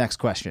love this next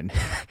question.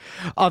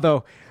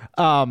 Although,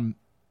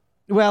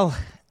 well,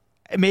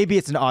 maybe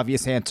it's an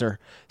obvious answer,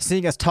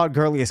 seeing as Todd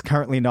Gurley is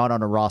currently not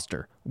on a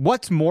roster.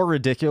 What's more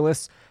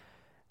ridiculous,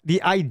 the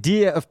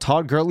idea of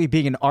Todd Gurley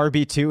being an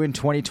RB2 in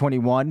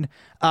 2021,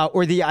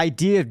 or the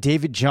idea of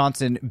David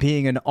Johnson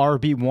being an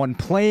RB1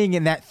 playing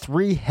in that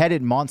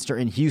three-headed monster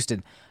in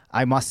Houston?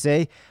 I must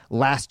say,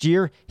 last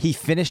year, he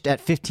finished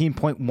at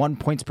 15.1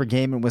 points per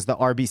game and was the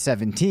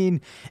RB17.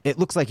 It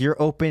looks like you're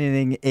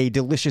opening a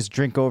delicious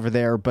drink over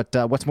there, but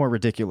what's more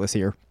ridiculous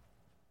here?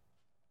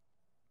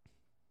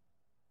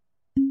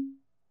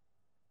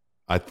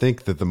 I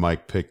think that the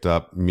mic picked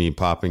up me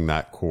popping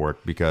that cork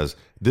because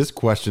this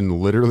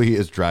question literally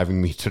is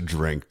driving me to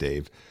drink,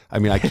 Dave. I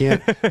mean, I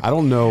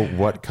don't know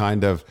what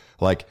kind of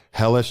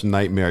hellish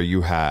nightmare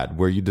you had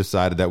where you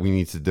decided that we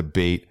need to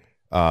debate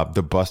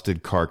the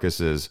busted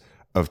carcasses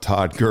of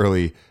Todd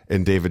Gurley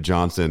and David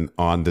Johnson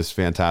on this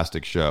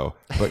fantastic show.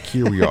 But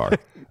here we are.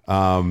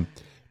 I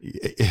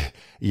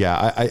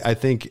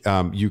think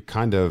you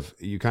kind of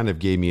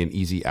gave me an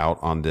easy out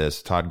on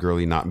this. Todd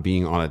Gurley not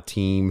being on a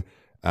team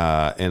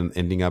and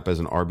ending up as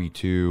an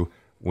RB2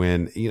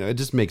 when, it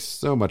just makes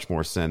so much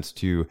more sense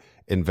to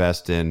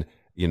invest in,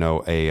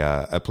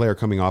 a player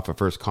coming off a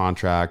first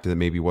contract that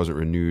maybe wasn't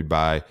renewed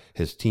by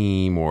his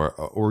team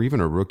or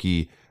even a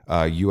rookie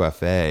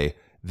UFA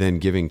than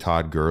giving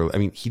Todd Gurley. I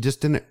mean, he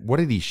just didn't, what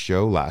did he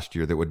show last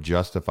year that would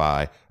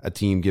justify a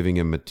team giving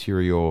him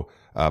material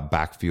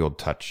backfield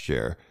touch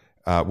share?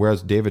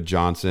 Whereas David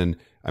Johnson,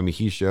 I mean,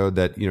 he showed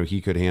that, he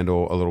could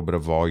handle a little bit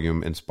of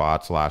volume in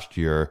spots last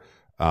year.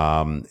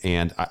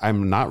 And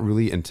I'm not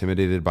really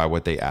intimidated by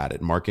what they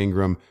added. Mark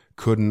Ingram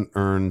couldn't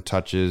earn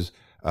touches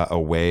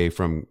away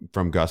from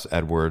Gus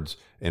Edwards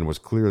and was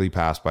clearly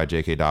passed by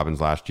J.K.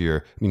 Dobbins last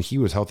year. I mean, he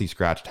was healthy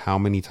scratched how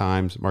many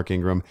times, Mark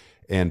Ingram?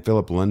 And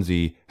Phillip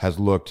Lindsay has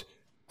looked,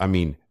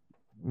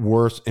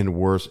 worse and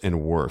worse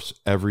and worse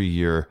every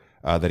year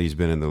that he's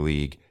been in the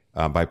league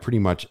by pretty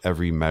much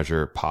every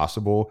measure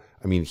possible.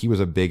 I mean, he was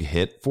a big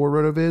hit for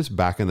RotoViz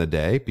back in the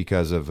day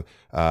because of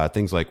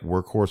things like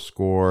workhorse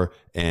score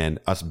and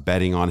us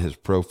betting on his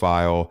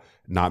profile,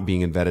 not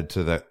being invited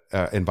to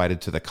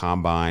the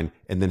combine,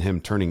 and then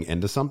him turning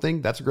into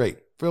something. That's great.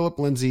 Phillip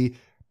Lindsay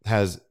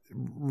has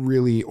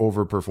really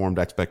overperformed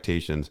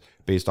expectations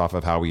based off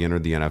of how he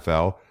entered the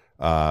NFL.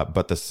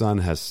 But the sun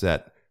has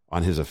set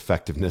on his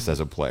effectiveness as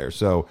a player.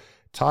 So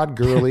Todd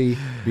Gurley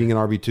being an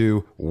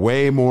RB2,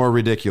 way more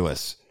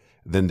ridiculous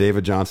than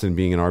David Johnson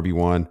being an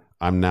RB1.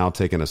 I'm now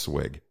taking a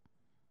swig.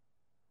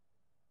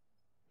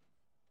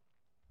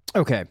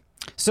 Okay.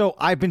 So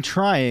I've been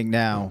trying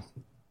now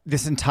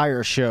this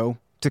entire show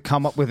to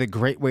come up with a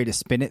great way to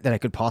spin it that I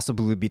could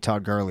possibly be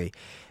Todd Gurley.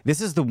 This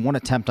is the one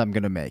attempt I'm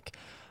going to make.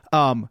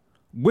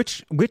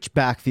 Which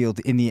backfield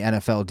in the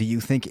NFL do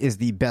you think is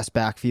the best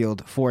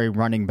backfield for a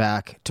running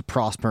back to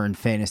prosper in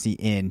fantasy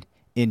in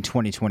in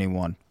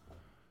 2021?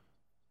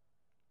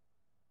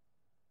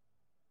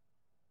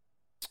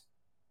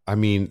 I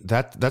mean,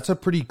 that's a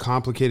pretty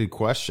complicated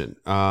question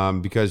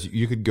because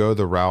you could go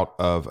the route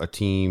of a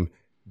team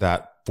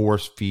that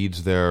force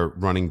feeds their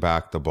running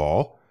back the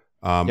ball,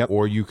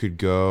 or you could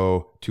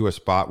go to a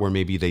spot where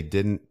maybe they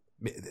didn't.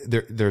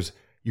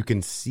 You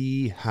can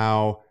see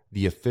how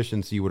the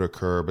efficiency would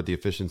occur, but the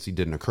efficiency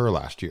didn't occur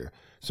last year.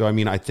 So, I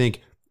mean, I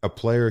think a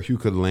player who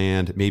could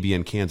land maybe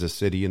in Kansas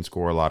City and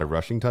score a lot of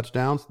rushing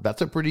touchdowns,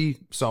 that's a pretty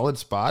solid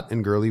spot,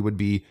 and Gurley would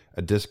be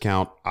a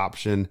discount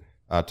option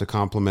to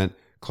complement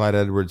Clyde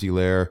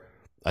Edwards-Helaire.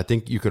 I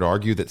think you could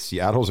argue that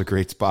Seattle's a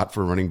great spot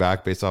for a running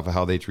back based off of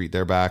how they treat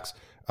their backs.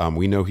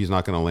 We know he's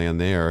not going to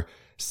land there.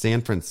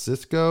 San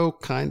Francisco,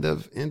 kind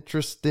of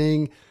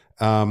interesting.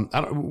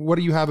 What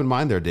do you have in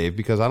mind there, Dave?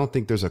 Because I don't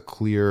think there's a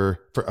clear,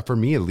 for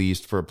me at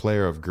least, for a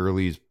player of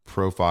Gurley's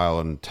profile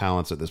and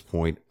talents at this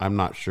point, I'm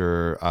not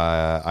sure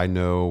I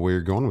know where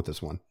you're going with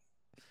this one.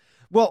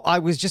 Well, I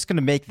was just going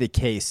to make the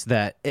case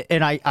that,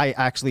 and I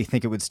actually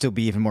think it would still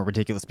be even more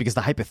ridiculous because the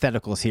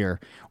hypotheticals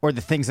here, or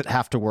the things that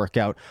have to work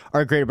out,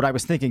 are greater. But I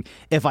was thinking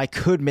if I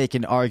could make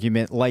an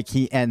argument like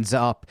he ends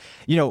up,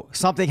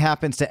 something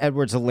happens to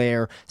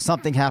Edwards-Helaire,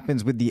 something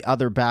happens with the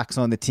other backs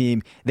on the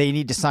team, they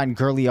need to sign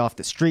Gurley off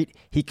the street.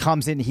 He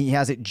comes in, he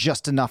has it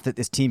just enough that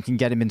this team can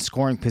get him in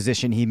scoring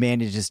position. He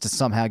manages to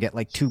somehow get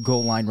like 2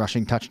 goal line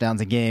rushing touchdowns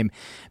a game,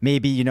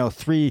 maybe,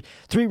 3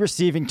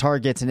 receiving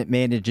targets, and it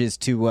manages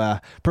to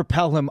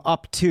propel him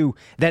up to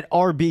that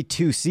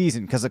RB2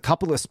 season, because a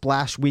couple of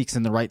splash weeks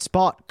in the right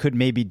spot could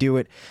maybe do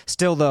it.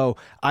 Still, though,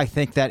 I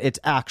think that it's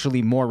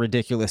actually more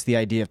ridiculous, the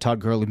idea of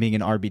Todd Gurley being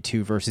an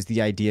RB2 versus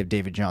the idea of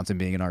David Johnson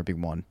being an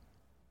RB1.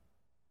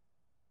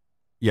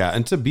 Yeah,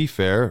 and to be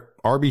fair,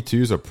 RB2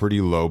 is a pretty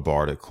low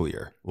bar to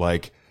clear.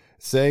 Like,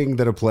 saying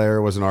that a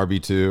player was an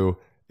RB2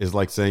 is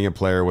like saying a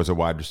player was a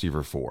wide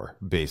receiver 4,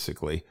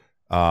 basically.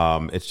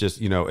 It's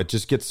just, it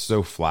just gets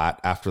so flat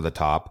after the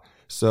top.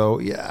 So,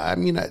 yeah, I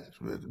mean,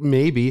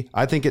 maybe.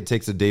 I think it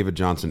takes a David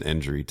Johnson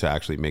injury to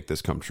actually make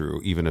this come true,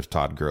 even if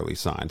Todd Gurley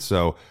signs.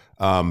 So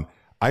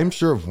I'm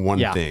sure of one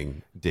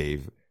thing,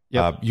 Dave.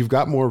 Yep. You've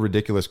got more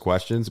ridiculous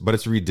questions, but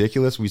it's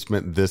ridiculous we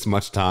spent this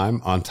much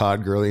time on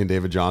Todd Gurley and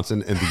David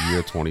Johnson in the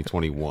year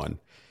 2021.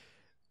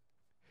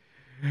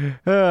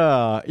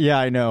 Yeah,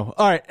 I know.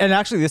 All right. And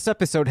actually, this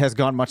episode has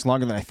gone much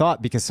longer than I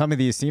thought because some of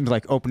these seem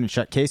like open and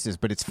shut cases,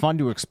 but it's fun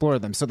to explore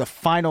them. So the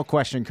final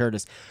question,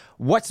 Curtis,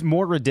 what's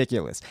more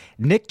ridiculous?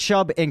 Nick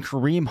Chubb and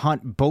Kareem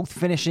Hunt both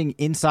finishing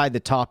inside the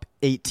top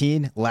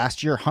 18.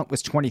 Last year, Hunt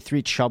was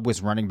 23, Chubb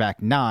was running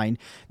back 9.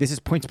 This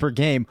is points per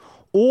game.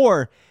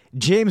 Or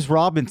James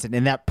Robinson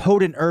in that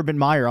potent Urban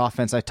Meyer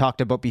offense I talked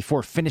about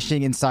before,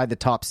 finishing inside the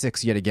top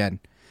 6 yet again.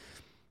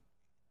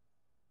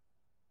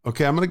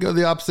 Okay, I'm going to go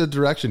the opposite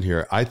direction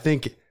here. I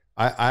think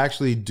I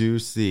actually do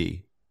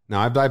see.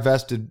 Now, I've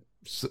divested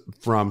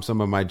from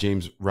some of my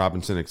James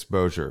Robinson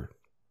exposure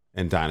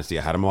in Dynasty.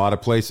 I had him a lot of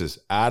places,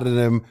 added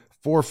him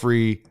for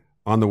free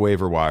on the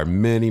waiver wire,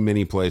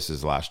 many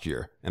places last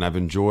year. And I've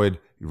enjoyed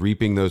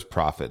reaping those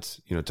profits,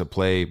 to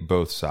play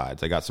both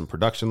sides. I got some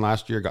production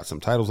last year, got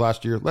some titles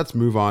last year. Let's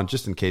move on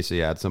just in case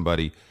they add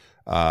somebody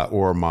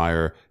or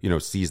Meyer,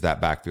 sees that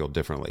backfield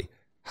differently.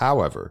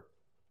 However,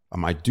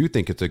 I do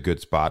think it's a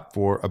good spot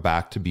for a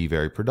back to be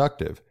very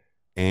productive.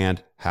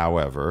 And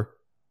however,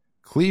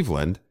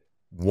 Cleveland,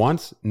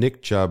 once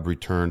Nick Chubb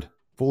returned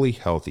fully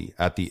healthy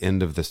at the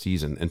end of the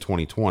season in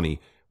 2020,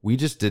 we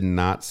just did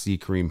not see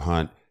Kareem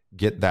Hunt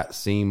get that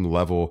same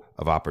level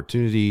of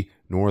opportunity,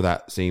 nor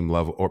that same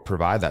level, or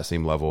provide that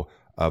same level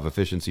of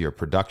efficiency or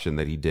production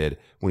that he did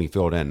when he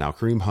filled in. Now,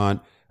 Kareem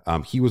Hunt,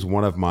 he was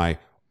one of my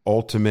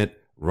ultimate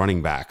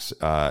running backs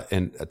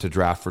and to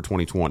draft for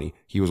 2020.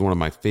 He was one of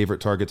my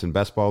favorite targets in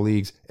best ball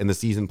leagues, and the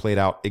season played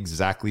out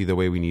exactly the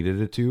way we needed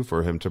it to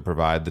for him to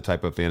provide the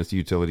type of fantasy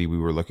utility we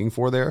were looking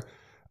for there.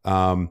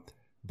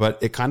 But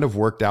it kind of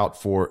worked out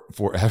for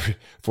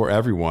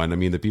everyone. I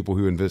mean, the people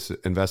who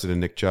invested in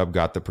Nick Chubb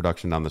got the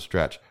production down the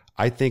stretch.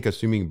 I think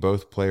assuming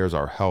both players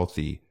are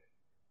healthy,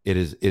 it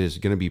is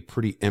going to be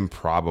pretty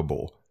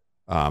improbable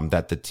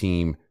that the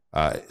team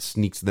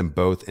sneaks them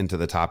both into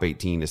the top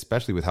 18,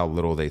 especially with how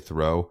little they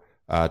throw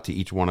to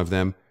each one of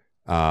them.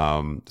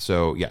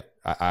 So yeah,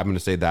 I'm going to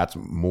say that's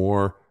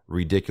more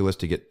ridiculous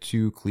to get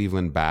 2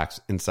 Cleveland backs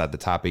inside the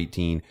top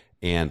 18,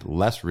 and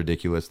less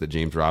ridiculous that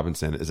James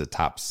Robinson is a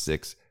top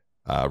 6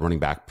 running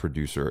back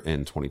producer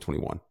in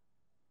 2021.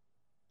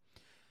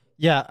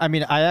 Yeah, I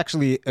mean, I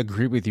actually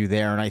agree with you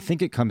there. And I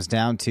think it comes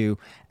down to,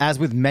 as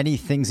with many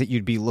things that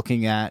you'd be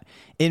looking at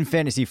in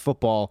fantasy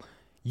football,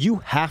 you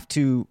have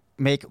to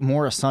make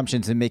more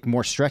assumptions and make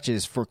more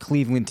stretches for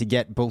Cleveland to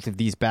get both of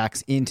these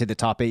backs into the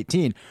top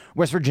 18.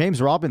 Whereas for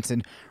James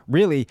Robinson,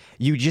 really,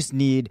 you just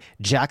need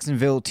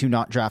Jacksonville to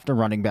not draft a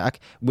running back,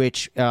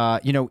 which,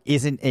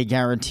 isn't a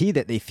guarantee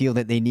that they feel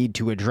that they need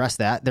to address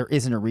that. There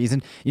isn't a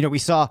reason. We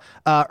saw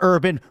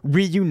Urban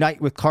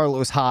reunite with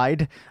Carlos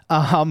Hyde.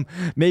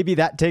 Maybe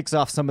that takes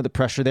off some of the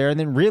pressure there. And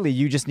then really,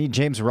 you just need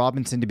James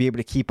Robinson to be able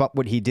to keep up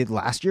what he did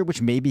last year,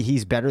 which maybe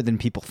he's better than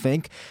people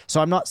think.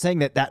 So I'm not saying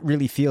that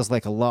really feels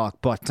like a lock,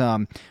 but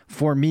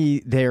for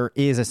me,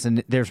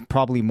 there's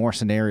probably more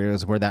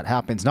scenarios where that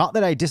happens. Not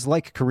that I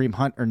dislike Kareem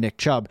Hunt or Nick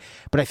Chubb,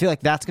 but I feel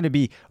like that's going to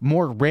be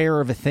more rare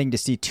of a thing to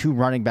see two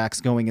running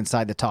backs going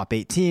inside the top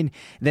 18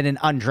 than an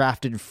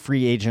undrafted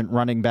free agent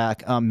running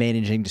back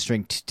managing to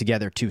string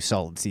together two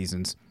solid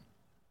seasons.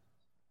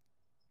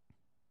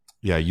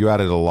 Yeah, you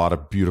added a lot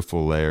of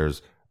beautiful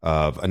layers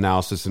of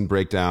analysis and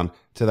breakdown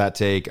to that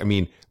take. I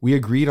mean, we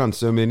agreed on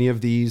so many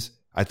of these.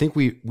 I think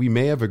we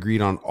may have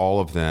agreed on all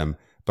of them,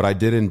 but I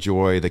did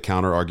enjoy the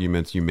counter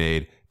arguments you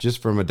made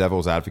just from a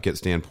devil's advocate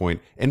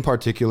standpoint. In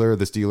particular,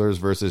 the Steelers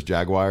versus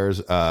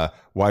Jaguars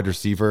wide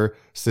receiver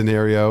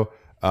scenario.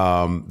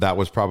 That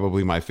was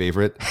probably my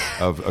favorite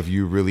of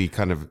you really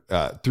kind of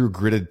through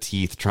gritted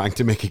teeth trying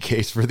to make a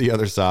case for the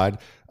other side.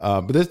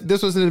 But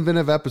this was an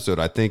inventive episode.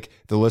 I think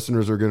the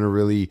listeners are going to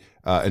really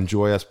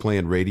enjoy us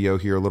playing radio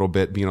here a little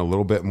bit, being a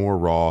little bit more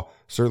raw.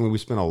 Certainly, we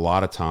spent a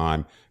lot of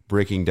time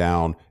breaking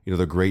down,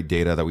 the great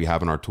data that we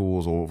have in our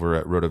tools over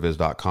at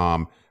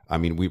rotoviz.com. I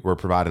mean, we're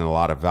providing a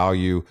lot of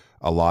value,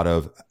 a lot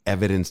of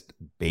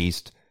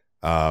evidence-based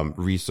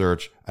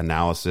research,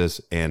 analysis,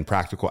 and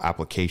practical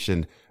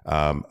application.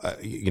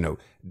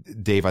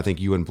 Dave, I think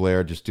you and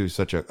Blair just do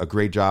such a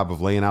great job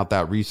of laying out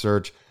that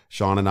research.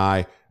 Sean and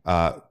I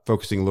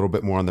focusing a little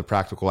bit more on the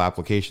practical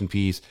application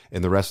piece,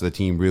 and the rest of the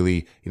team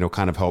really,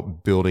 kind of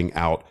help building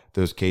out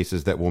those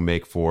cases that will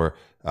make for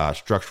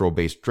structural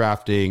based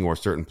drafting or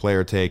certain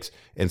player takes.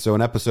 And so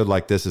an episode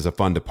like this is a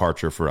fun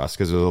departure for us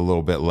because it's a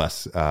little bit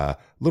less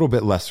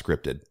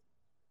scripted.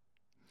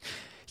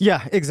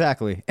 Yeah,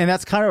 exactly. And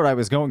that's kind of what I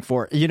was going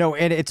for,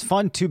 and it's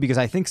fun too, because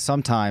I think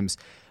sometimes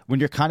when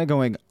you're kind of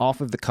going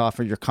off of the cuff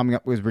or you're coming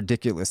up with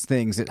ridiculous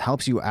things, it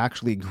helps you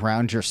actually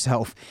ground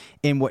yourself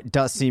in what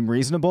does seem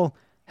reasonable.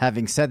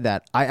 Having said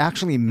that, I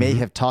actually may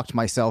have talked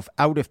myself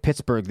out of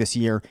Pittsburgh this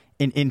year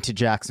and into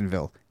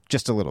Jacksonville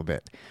just a little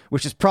bit,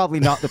 which is probably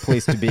not the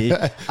place to be.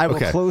 I will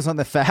close on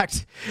the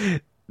fact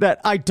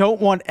that I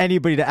don't want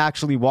anybody to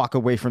actually walk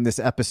away from this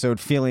episode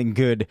feeling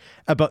good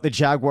about the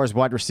Jaguars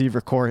wide receiver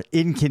core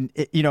in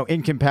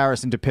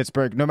comparison to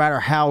Pittsburgh, no matter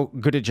how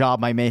good a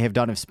job I may have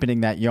done of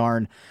spinning that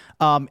yarn.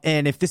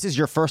 And if this is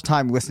your first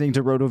time listening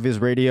to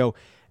RotoViz Radio,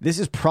 this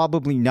is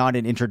probably not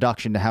an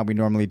introduction to how we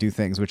normally do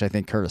things, which I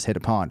think Curtis hit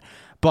upon.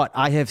 But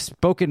I have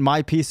spoken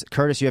my piece.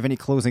 Curtis, you have any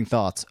closing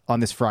thoughts on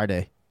this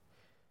Friday?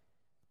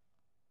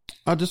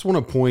 I just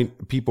want to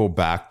point people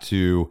back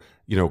to,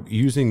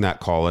 using that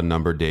call-in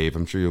number, Dave.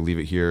 I'm sure you'll leave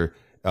it here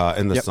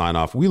in the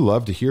sign-off. We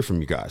love to hear from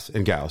you guys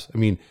and gals. I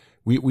mean,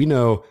 we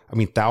know,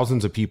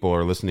 thousands of people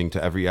are listening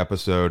to every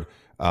episode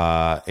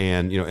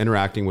and,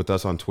 interacting with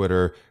us on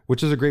Twitter,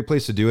 which is a great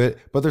place to do it.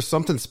 But there's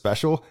something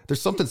special.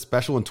 There's something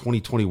special in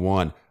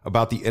 2021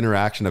 about the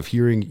interaction of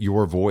hearing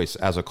your voice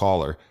as a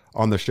caller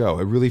on the show.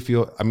 I've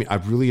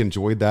really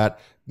enjoyed that.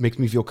 Makes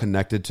me feel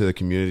connected to the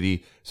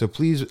community. So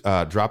please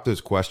drop those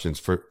questions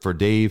for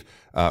Dave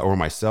or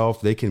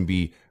myself. They can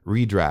be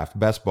redraft,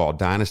 best ball,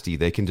 dynasty.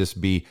 They can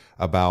just be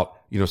about,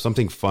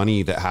 something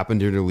funny that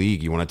happened in your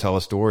league. You want to tell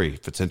a story.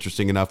 If it's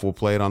interesting enough, we'll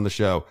play it on the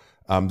show.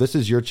 This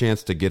is your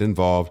chance to get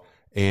involved,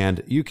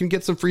 and you can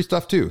get some free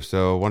stuff too.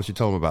 So why don't you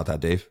tell them about that,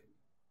 Dave?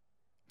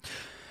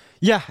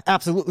 Yeah,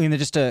 absolutely. And then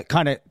just to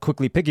kind of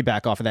quickly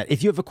piggyback off of that,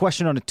 if you have a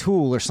question on a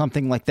tool or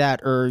something like that,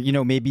 or,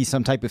 maybe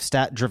some type of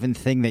stat-driven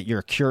thing that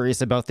you're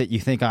curious about that you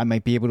think I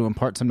might be able to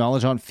impart some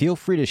knowledge on, feel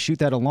free to shoot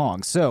that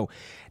along. So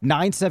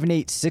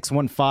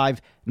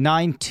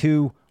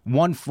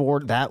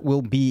 978-615-9214, that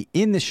will be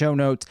in the show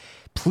notes.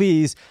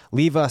 Please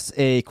leave us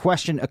a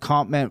question, a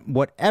comment,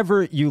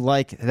 whatever you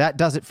like. That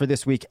does it for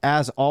this week.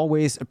 As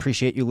always,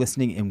 appreciate you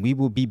listening, and we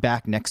will be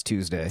back next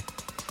Tuesday.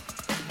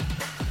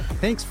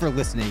 Thanks for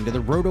listening to the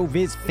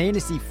RotoViz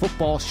Fantasy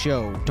Football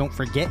Show. Don't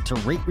forget to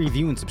rate,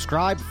 review, and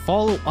subscribe.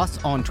 Follow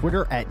us on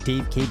Twitter at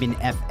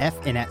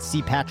DaveCabinFF and at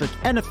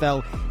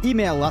CPatrickNFL.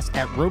 Email us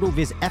at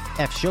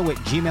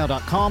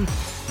rotovizffshow@gmail.com.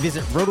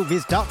 Visit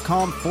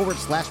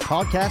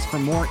rotoviz.com/podcast for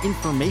more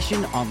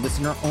information on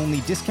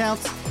listener-only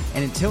discounts.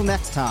 And until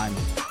next time,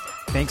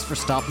 thanks for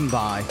stopping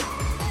by.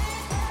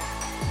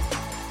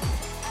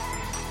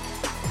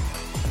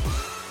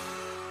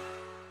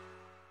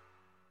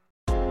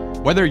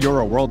 Whether you're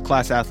a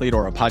world-class athlete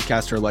or a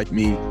podcaster like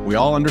me, we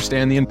all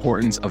understand the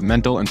importance of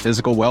mental and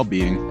physical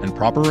well-being and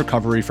proper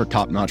recovery for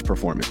top-notch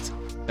performance.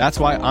 That's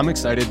why I'm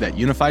excited that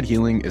Unified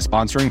Healing is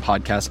sponsoring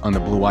podcasts on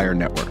the Blue Wire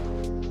Network.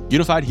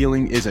 Unified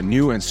Healing is a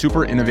new and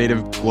super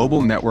innovative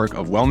global network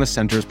of wellness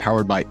centers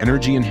powered by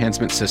Energy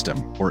Enhancement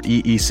System, or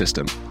EE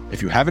System.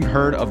 If you haven't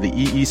heard of the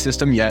EE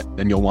System yet,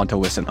 then you'll want to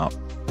listen up.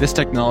 This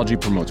technology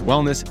promotes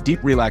wellness,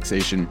 deep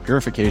relaxation,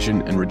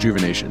 purification, and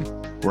rejuvenation.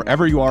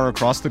 Wherever you are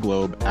across the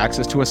globe,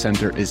 access to a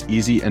center is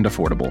easy and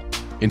affordable.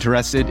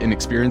 Interested in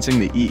experiencing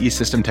the EE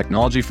System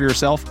technology for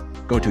yourself?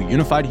 Go to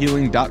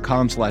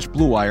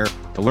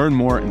unifiedhealing.com/bluewire to learn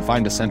more and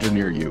find a center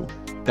near you.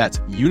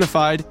 That's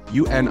unified,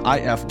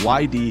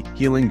 UNIFYD,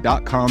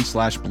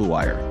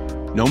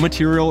 healing.com/bluewire. No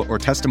material or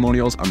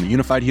testimonials on the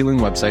Unified Healing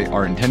website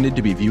are intended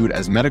to be viewed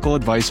as medical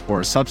advice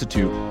or a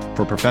substitute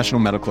for professional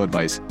medical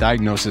advice,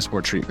 diagnosis,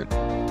 or treatment.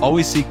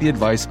 Always seek the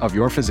advice of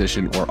your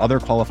physician or other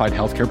qualified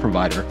healthcare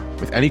provider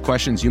with any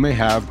questions you may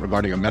have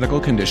regarding a medical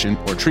condition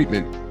or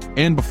treatment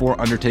and before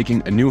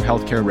undertaking a new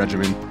healthcare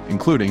regimen,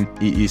 including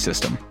EE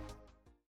System.